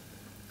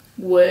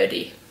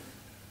wordy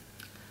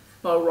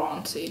or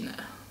ranty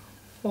now,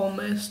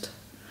 almost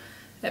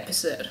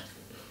episode.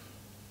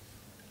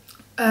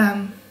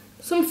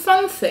 Some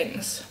fun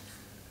things.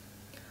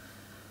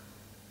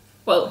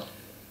 Well,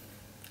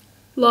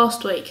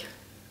 last week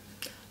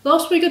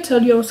I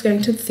told you I was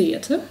going to the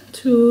theatre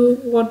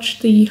to watch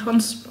the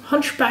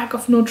Hunchback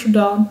of Notre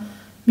Dame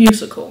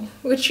musical,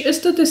 which is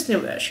the Disney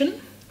version.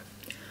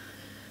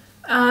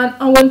 And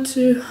I went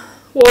to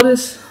what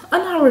is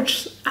an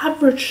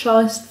average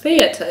sized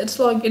theatre. It's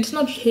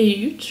not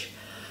huge,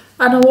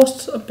 and I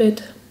was a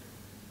bit,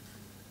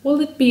 will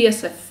it be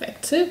as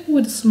effective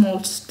with a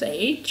small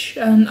stage?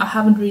 And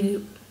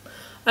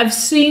I've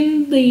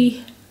seen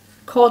the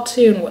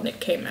cartoon when it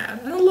came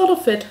out, and a lot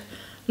of it,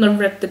 and I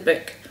read the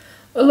book,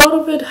 a lot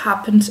of it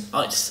happens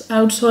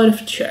outside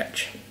of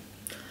church.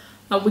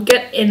 And we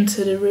get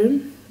into the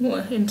room,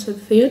 into the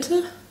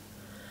theatre,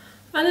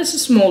 and it's a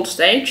small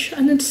stage,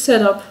 and it's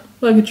set up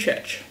like a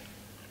church.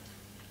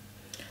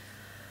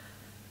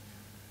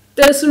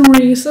 There's a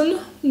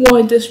reason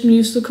why this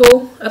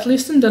musical, at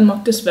least in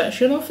Denmark, this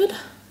version of it,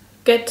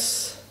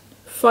 gets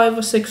 5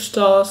 or 6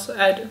 stars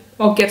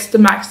or gets the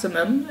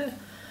maximum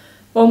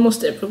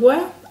almost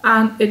everywhere,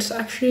 and it's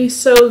actually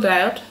sold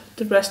out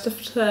the rest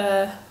of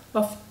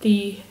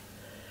the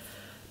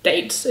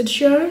dates it's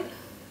showing,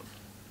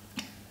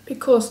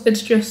 because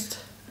it's just,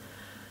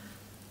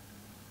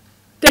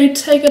 they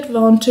take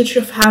advantage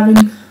of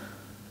having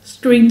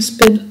screens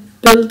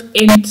built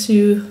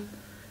into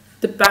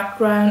the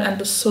background and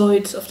the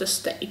sides of the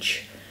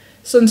stage.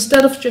 So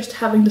instead of just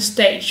having the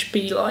stage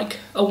be like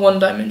a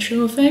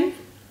one-dimensional thing,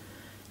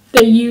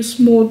 they use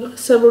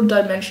several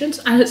dimensions,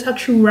 and it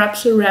actually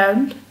wraps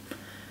around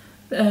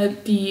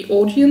the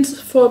audience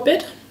for a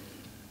bit.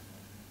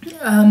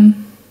 I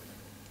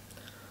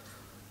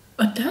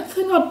don't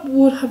think I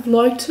would have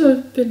liked to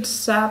have been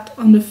sat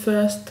on the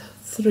first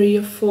 3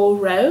 or 4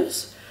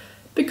 rows,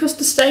 because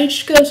the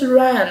stage goes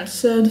around.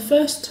 So the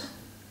first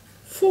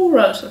 4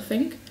 rows, I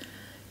think,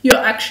 you're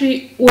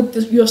actually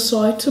with your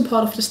side to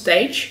part of the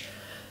stage,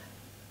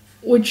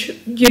 which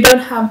you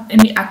don't have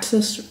any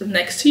access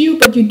next to you,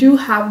 but you do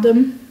have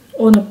them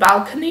on a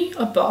balcony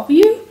above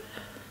you,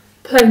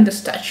 playing the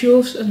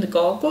statues and the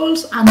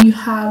gargoyles, and you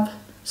have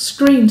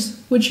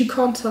screens, which you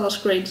can't tell are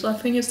screens, I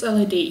think it's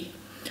LED,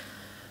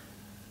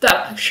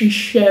 that actually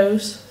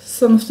shows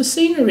some of the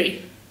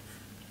scenery.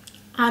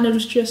 And it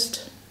was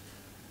just,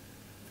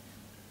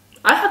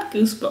 I had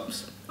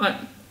goosebumps.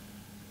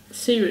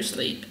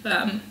 Seriously.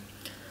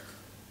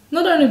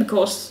 Not only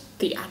because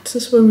the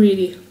actors were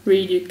really,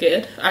 really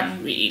good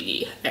and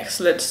really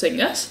excellent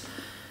singers,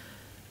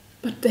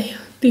 but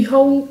the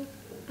whole,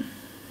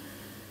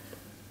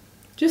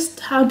 just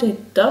how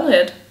they'd done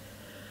it.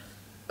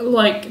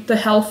 Like the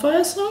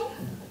Hellfire song,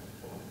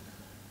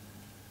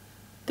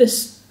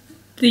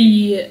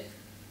 the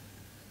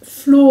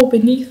floor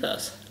beneath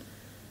us,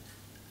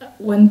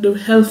 when the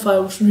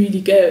Hellfire was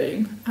really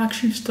going,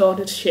 actually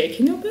started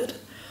shaking a bit.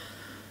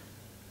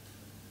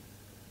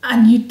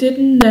 And you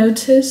didn't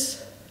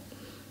notice,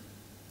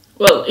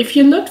 well, if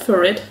you looked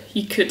for it,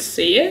 you could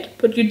see it,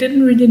 but you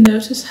didn't really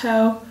notice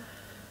how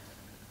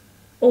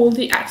all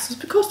the actors,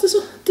 because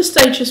the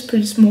stage is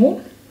pretty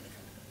small,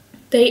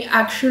 they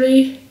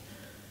actually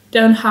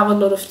don't have a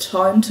lot of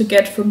time to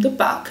get from the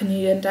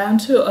balcony and down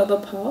to other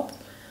parts.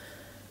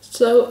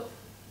 So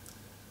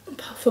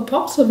for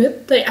parts of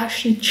it, they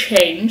actually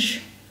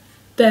change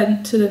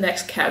then to the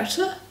next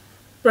character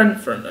right in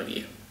front of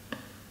you,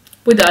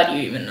 without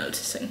you even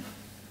noticing.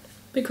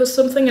 Because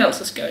something else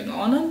is going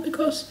on, and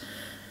because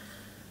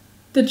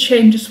the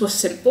changes were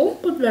simple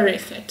but very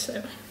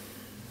effective.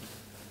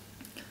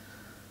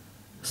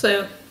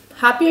 So,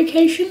 happy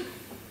occasion.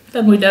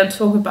 Then we don't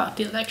talk about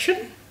the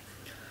election,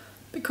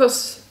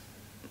 because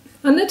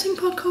a knitting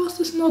podcast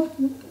is not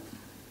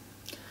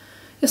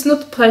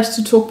the place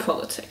to talk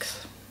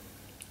politics.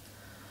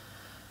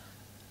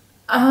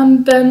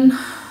 And then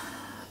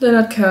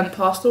Leonard Cohen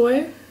passed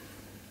away,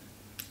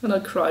 and I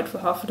cried for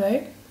half a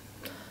day.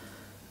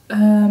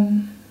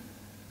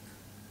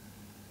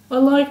 I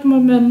like my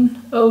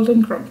men old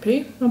and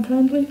grumpy,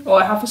 apparently.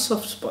 Or I have a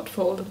soft spot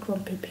for old and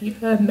grumpy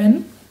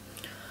men.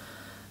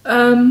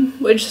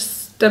 Which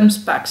stems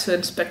back to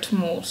Inspector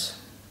Morse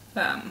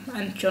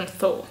and John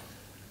Thor.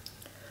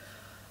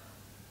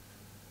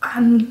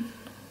 And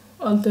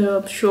although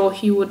I'm sure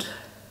he wouldn't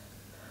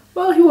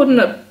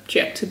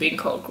object to being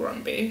called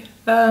grumpy,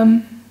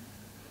 then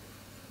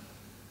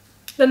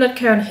that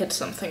kind of hit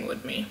something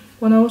with me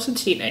when I was a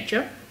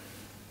teenager.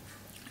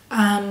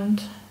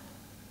 And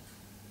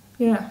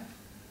yeah,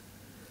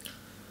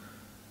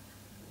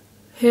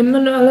 him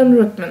and Alan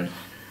Rickman.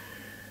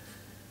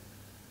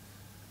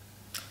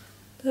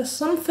 There's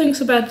some things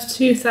about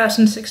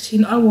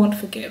 2016 I won't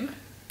forgive.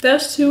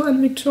 Those two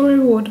and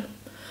Victoria Wood.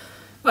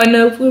 I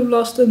know we've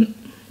lost a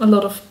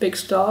lot of big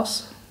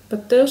stars,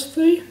 but those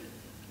three,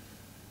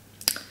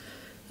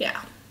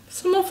 yeah,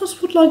 some of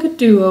us would like a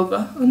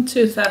do-over on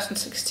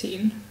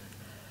 2016.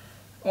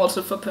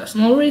 Also for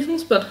personal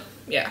reasons, but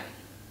yeah.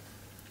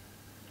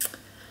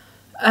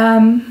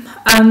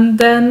 And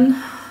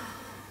then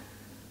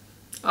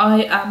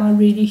I am a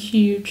really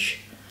huge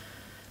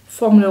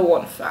Formula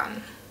 1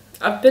 fan.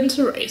 I've been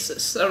to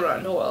races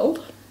around the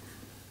world.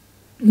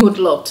 Would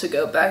love to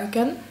go back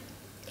again.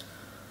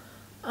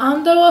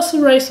 And there was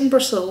a race in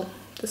Brazil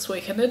this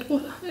weekend.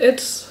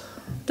 It's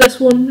there's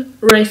one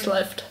race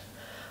left.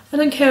 I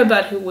don't care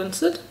about who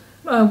wins it.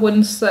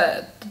 Wins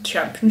the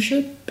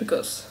championship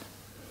because,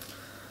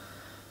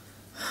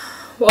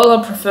 well,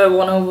 I prefer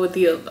one over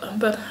the other,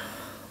 but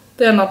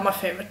they're not my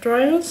favorite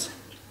drivers.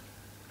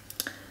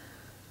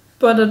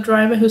 But a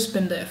driver who's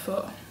been there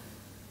for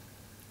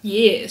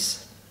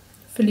years,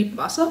 Felipe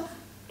Massa,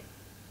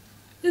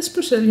 is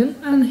Brazilian,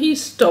 and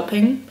he's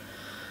stopping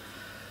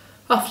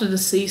after the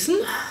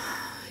season.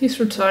 He's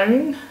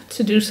retiring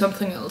to do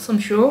something else, I'm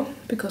sure,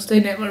 because they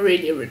never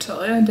really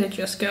retire, they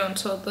just go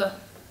into the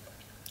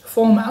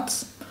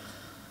formats.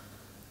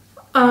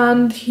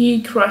 And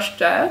he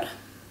crashed out,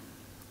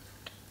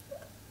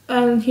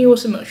 and he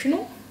was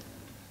emotional,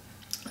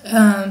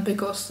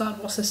 because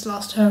that was his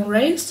last home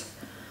race.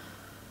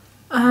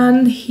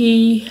 And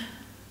he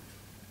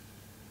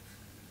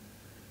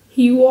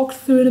walked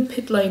through the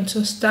pit lane to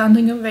a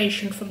standing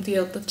ovation from the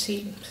other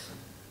teams.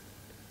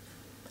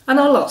 And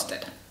I lost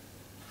it.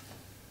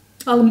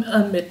 I'll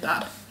admit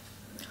that.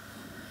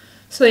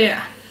 So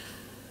yeah.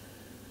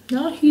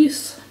 Now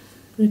he's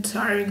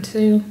retiring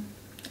too.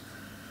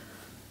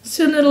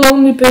 Soon it'll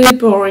only be the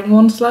boring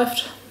ones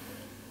left.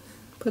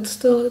 But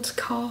still, it's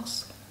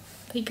cars.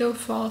 They go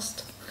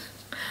fast.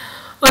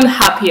 On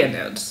happier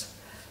notes.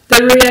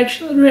 The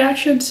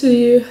reaction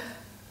to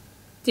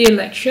the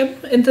election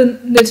in the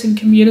knitting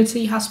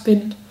community has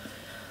been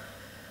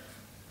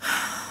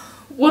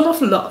one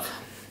of love.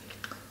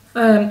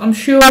 I'm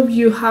sure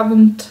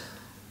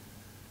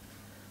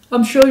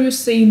you've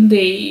seen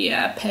the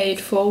Pay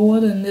It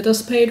Forward and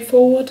Knitters Pay It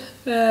Forward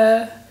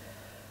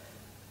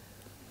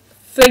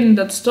thing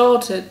that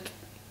started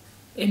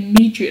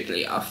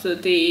immediately after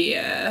the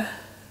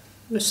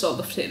result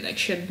of the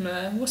election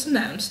was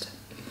announced.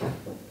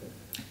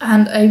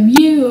 And a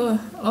viewer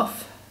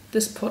of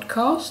this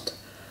podcast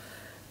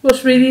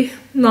was really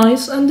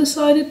nice and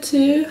decided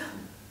to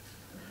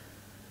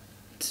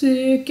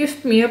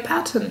gift me a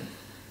pattern.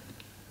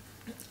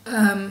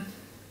 And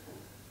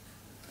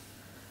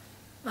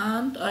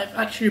I've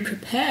actually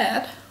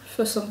prepared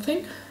for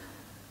something.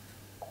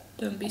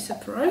 Don't be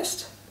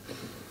surprised.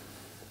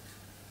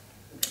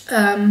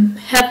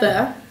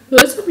 Heather, who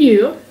is a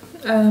viewer,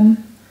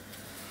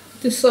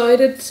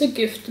 decided to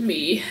gift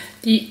me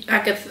the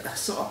Agatha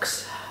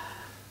socks,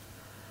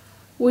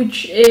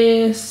 which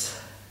is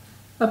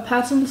a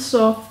pattern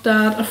sock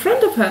that a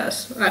friend of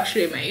hers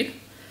actually made.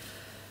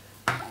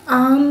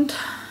 And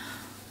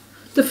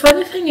the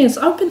funny thing is,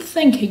 I've been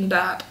thinking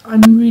that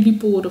I'm really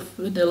bored of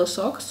vanilla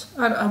socks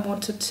and I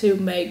wanted to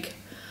make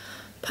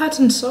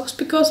pattern socks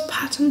because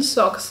pattern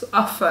socks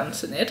are fun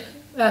to knit.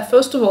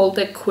 First of all,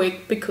 they're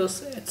quick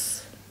because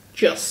it's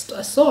just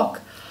a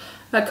sock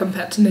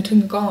compared to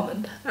knitting a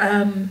garment.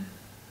 And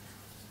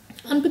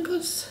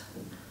because,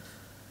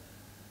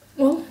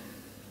 well,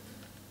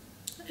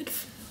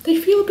 they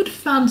feel a bit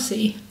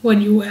fancy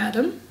when you wear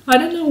them. I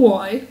don't know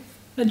why,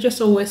 I just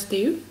always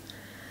do.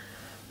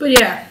 But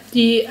yeah,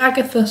 the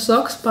Agatha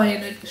socks by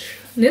English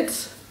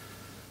Knits.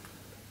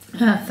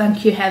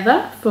 Thank you,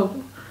 Heather,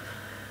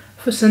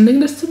 for sending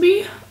this to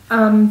me.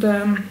 And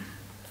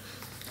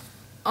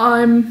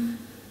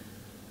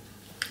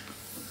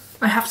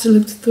I have to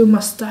look through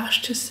my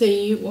stash to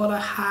see what I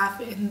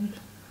have in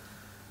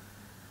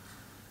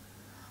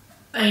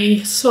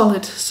a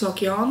solid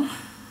sock yarn.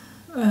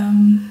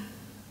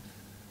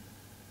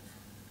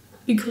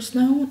 Because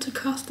now I want to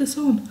cast this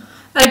on.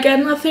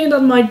 Again, I think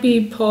that might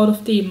be part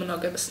of the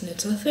monogamous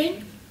knitter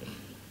thing.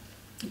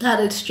 That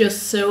it's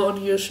just so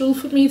unusual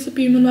for me to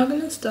be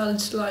monogamous that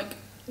it's like,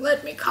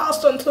 let me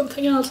cast on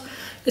something else.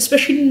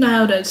 Especially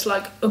now that it's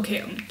like,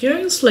 okay, I'm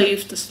doing the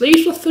sleeves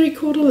are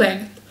 3/4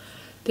 length.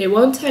 They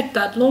won't take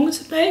that long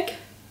to make.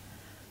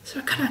 So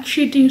I can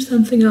actually do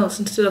something else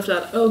instead of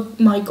that, oh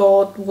my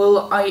god,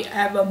 will I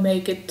ever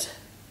make it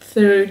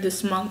through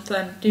this month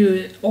and do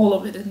it, all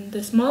of it in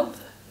this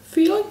month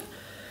feeling.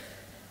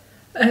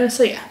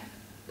 So yeah.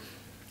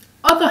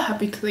 Other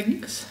happy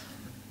things.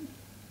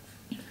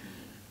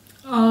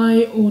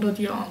 I ordered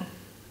yarn.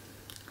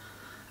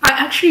 I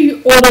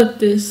actually ordered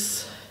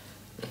this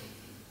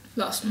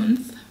last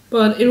month,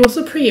 but it was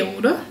a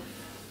pre-order.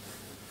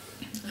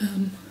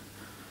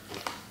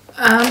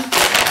 And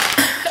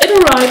it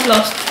arrived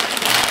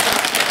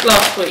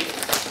last week,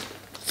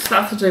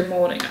 Saturday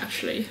morning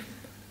actually.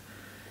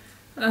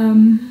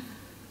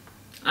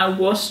 I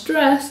was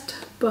stressed,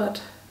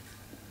 but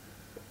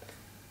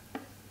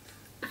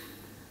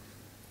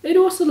it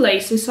was a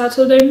lazy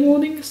Saturday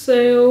morning,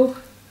 so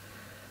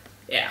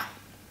yeah.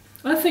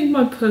 I think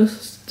my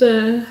post,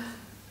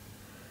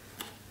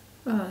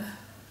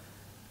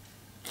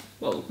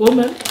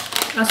 woman,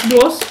 as it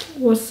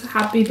was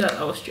happy that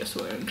I was just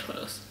wearing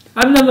clothes.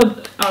 I've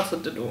never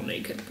answered the door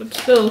naked, but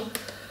still,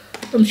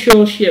 I'm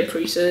sure she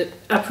appreciated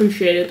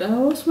that I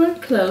was wearing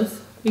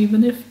clothes,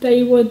 even if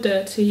they were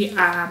dirty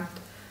and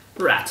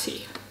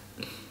ratty.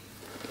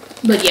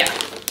 But yeah,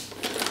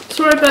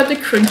 sorry about the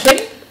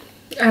crinkling,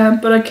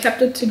 but I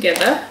kept it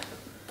together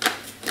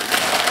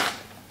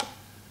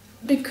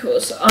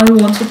because I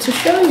wanted to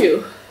show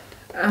you,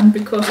 and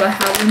because I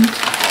haven't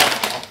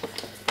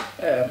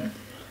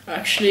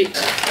actually.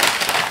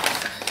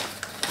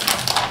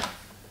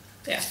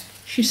 Yeah,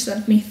 she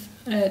sent me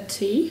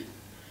tea,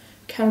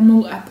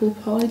 caramel apple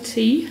pie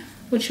tea,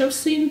 which I've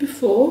seen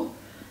before,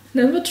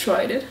 never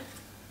tried it.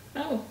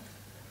 Oh.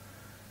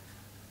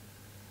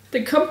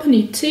 The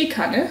company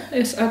Teekanne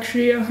is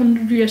actually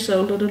 100 years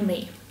older than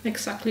me.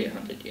 Exactly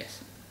 100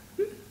 years.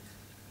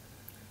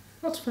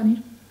 That's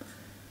funny.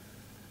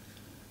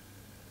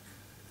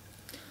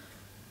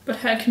 But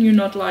how can you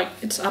not like,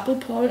 it's apple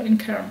pie and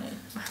caramel.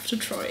 I have to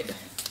try it.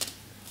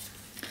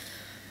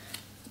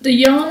 The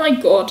yarn I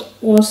got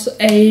was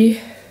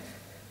a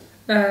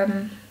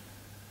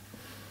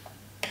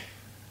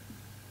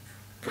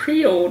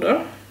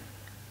pre-order,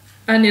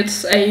 and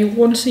it's a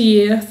once a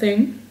year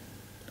thing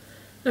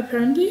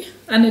apparently,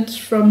 and it's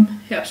from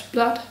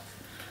Herbstblatt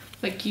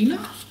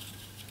Regina.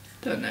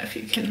 Don't know if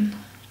you can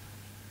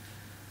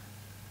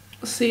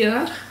see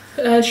that.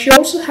 She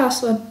also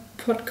has a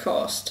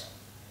podcast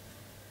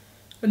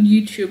on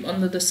YouTube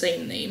under the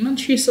same name, and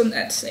she's on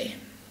Etsy.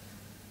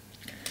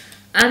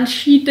 And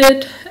she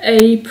did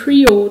a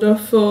pre-order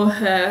for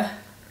her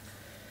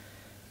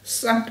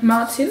Sankt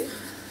Martin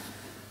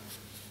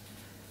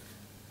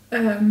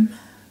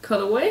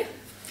colourway.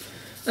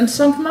 And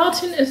Sankt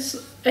Martin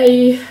is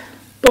a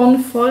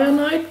bonfire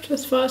night,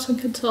 as far as I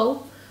can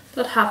tell,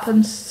 that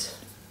happens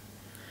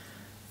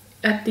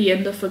at the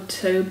end of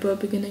October,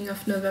 beginning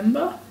of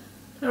November,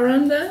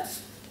 around there.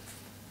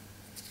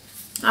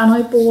 And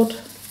I bought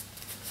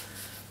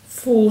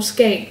 4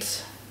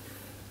 skates.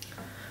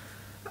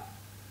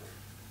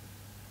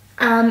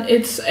 And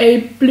it's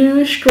a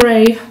bluish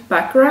grey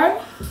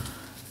background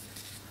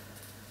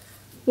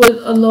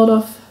with a lot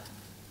of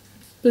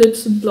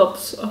blips and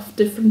blobs of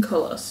different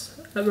colours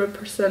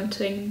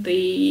representing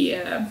the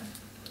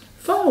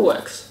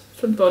fireworks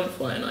from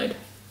Bonfire Night.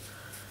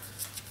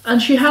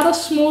 And she had a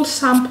small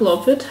sample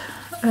of it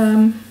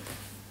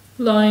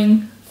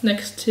lying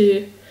next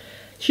to,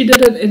 she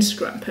did an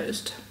Instagram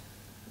post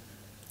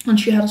and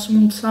she had a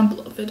small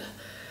sample of it.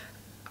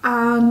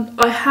 And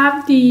I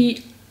have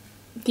the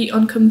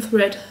Uncommon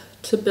Thread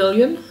to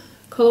Billion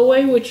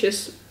colourway, which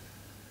is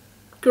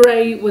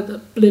grey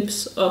with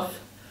blips of,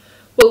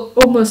 well,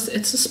 almost,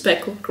 it's a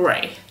speckled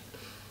grey.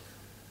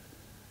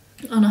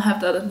 And I have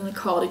that in my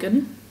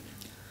cardigan.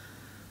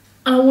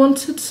 I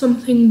wanted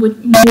something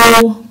with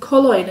more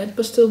colour in it,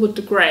 but still with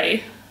the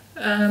grey.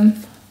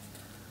 And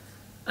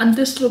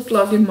this looked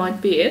like it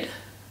might be it.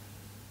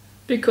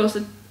 Because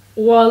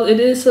while it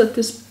is at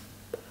this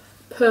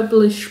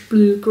purplish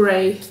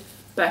blue-grey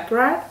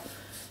background,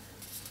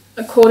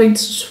 according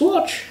to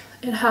Swatch,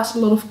 it has a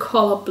lot of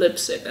colour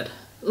blips in it.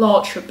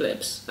 Larger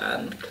blips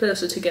and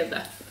closer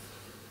together.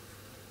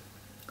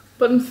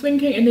 But I'm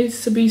thinking it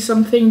needs to be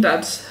something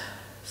that's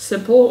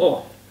simple,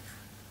 or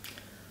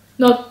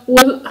not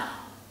with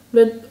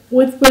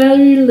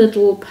very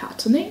little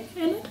patterning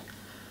in it.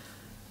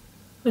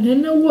 I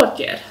don't know what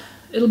yet.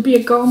 It'll be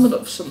a garment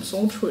of some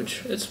sort,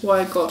 which is why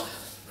I got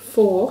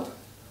 4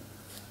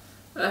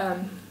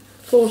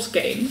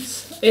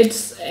 skeins.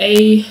 It's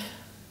a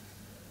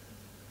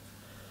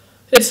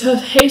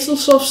hazel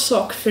soft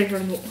sock finger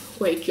and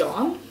weight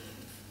yarn.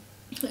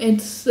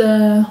 It's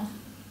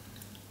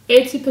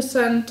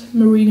 80%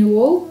 merino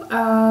wool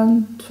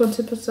and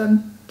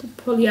 20%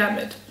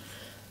 polyamide,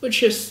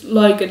 which is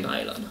like a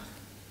nylon.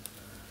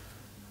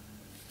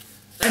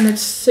 And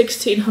it's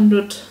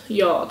 1600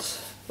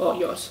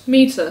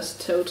 meters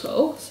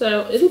total,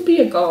 so it'll be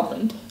a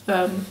garment.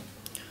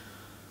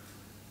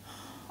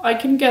 I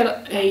can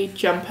get a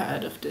jumper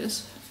out of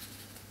this.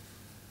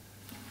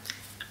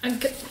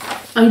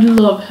 I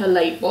love her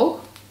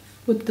label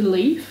with the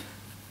leaf.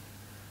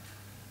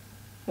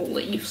 Or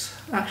leaves,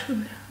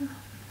 actually.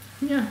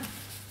 yeah.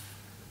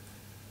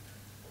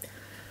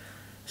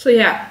 So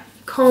yeah,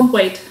 can't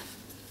wait.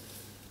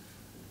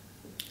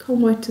 Can't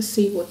wait to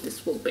see what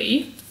this will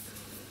be.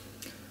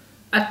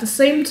 At the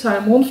same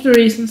time, one of the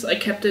reasons I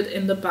kept it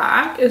in the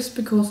bag is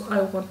because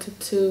I wanted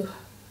to...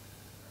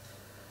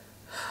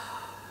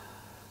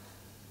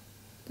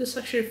 This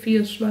actually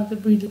feels like a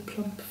really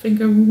plump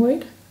finger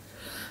weight.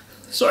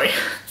 Sorry.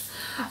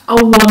 I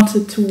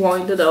wanted to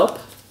wind it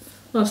up.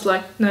 I was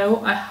like,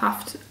 no, I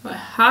have to. I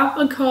have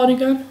a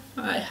cardigan.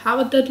 I have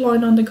a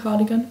deadline on the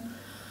cardigan.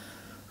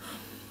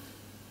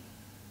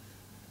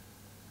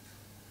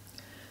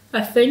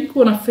 I think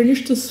when I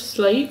finish the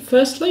sleeve,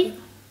 first sleeve,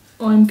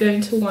 I'm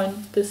going to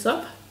wind this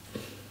up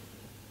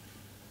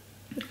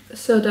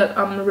so that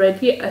I'm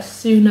ready as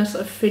soon as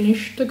I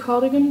finish the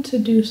cardigan to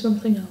do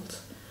something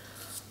else.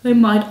 I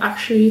might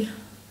actually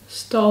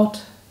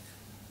start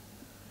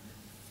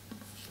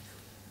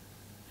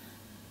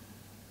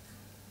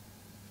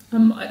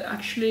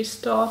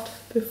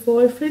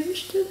before I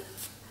finish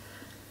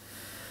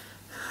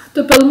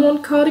the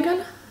Belmont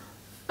cardigan.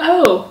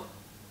 Oh,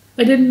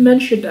 I didn't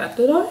mention that,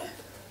 did I?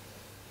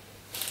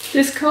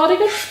 This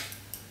cardigan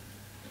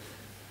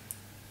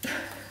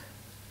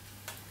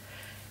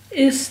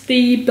is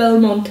the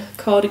Belmont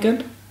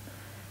cardigan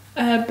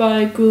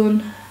by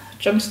Gudrun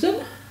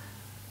Johnston,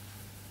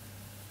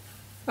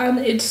 and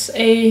it's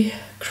a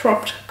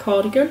cropped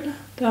cardigan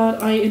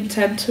that I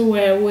intend to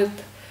wear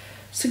with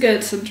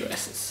skirts and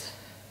dresses.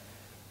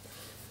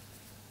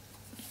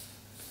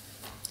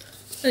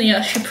 And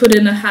yeah, she put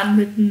in a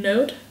handwritten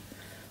note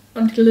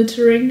on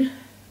glittering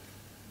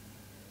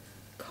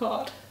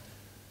card.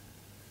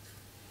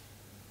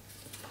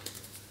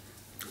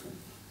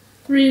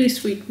 Really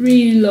sweet,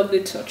 really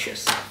lovely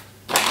touches.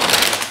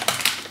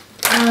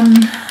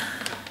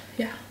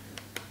 Yeah,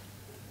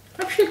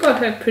 actually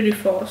got her pretty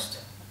fast.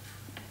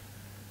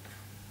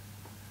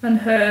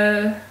 And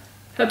her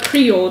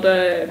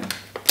pre-order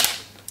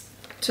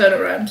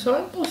turnaround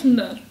time wasn't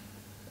that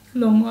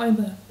long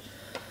either.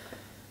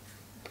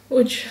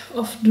 Which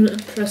often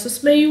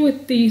impresses me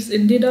with these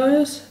indie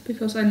dyers,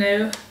 because I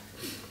know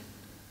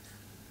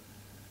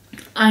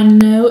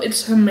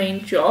it's her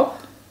main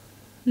job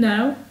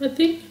now, I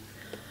think.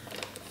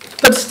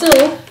 But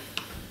still,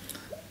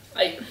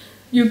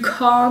 you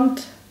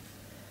can't...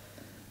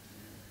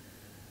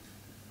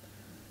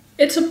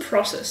 It's a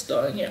process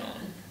dyeing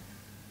yarn.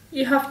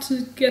 You have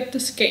to get the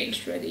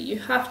scales ready, you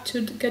have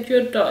to get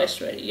your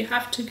dyes ready,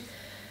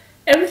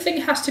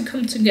 everything has to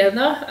come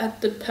together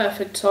at the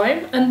perfect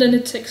time, and then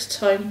it takes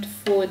time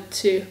for it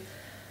to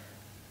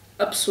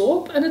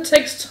absorb, and it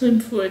takes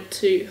time for it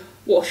to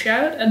wash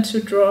out and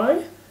to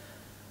dry,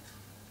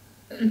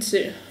 and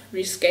to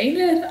rescale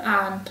it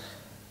and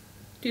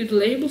do the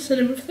labels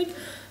and everything.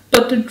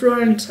 But the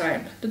drying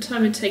time, the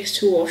time it takes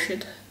to wash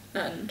it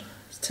and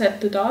set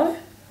the dye,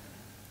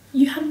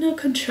 you have no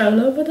control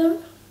over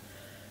that.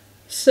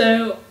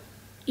 So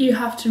you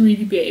have to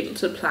really be able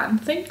to plan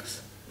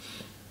things,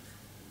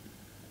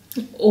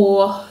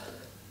 or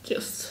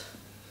just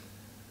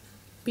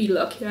be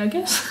lucky, I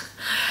guess.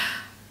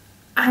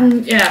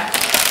 And yeah,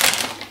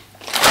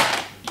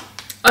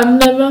 I've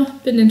never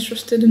been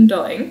interested in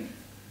dyeing.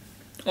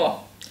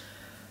 Oh,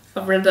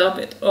 I've read a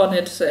bit on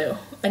it, so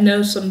I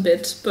know some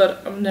bits,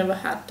 but I've never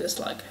had this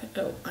like,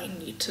 oh, I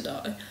need to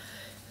dye.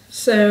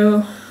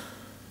 So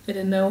I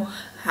don't know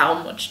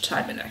how much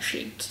time it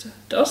actually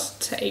does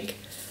take,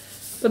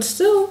 but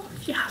still,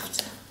 you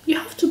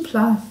have to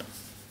plan,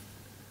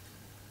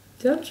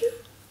 don't you?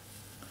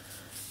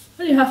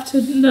 And you have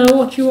to know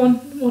what you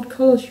want, what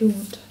colors you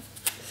want.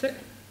 So,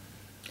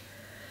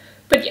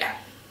 but yeah,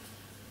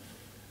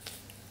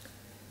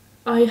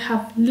 I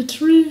have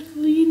literally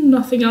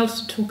nothing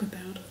else to talk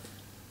about.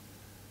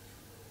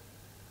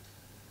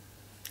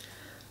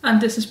 And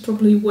this is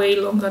probably way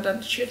longer than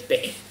it should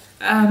be.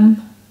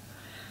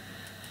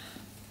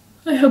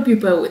 I hope you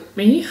bear with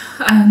me,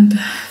 and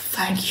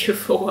thank you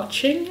for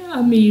watching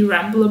me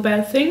ramble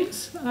about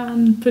things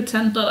and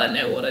pretend that I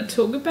know what I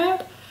talk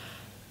about.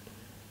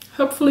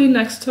 Hopefully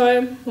next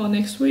time or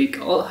next week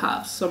I'll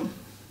have some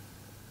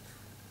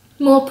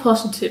more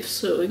positive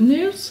sewing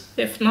news.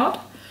 If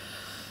not,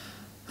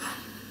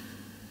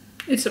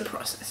 it's a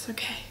process,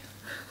 okay?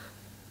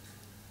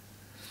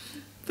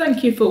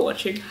 Thank you for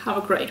watching. Have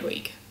a great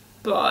week.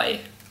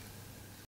 Bye.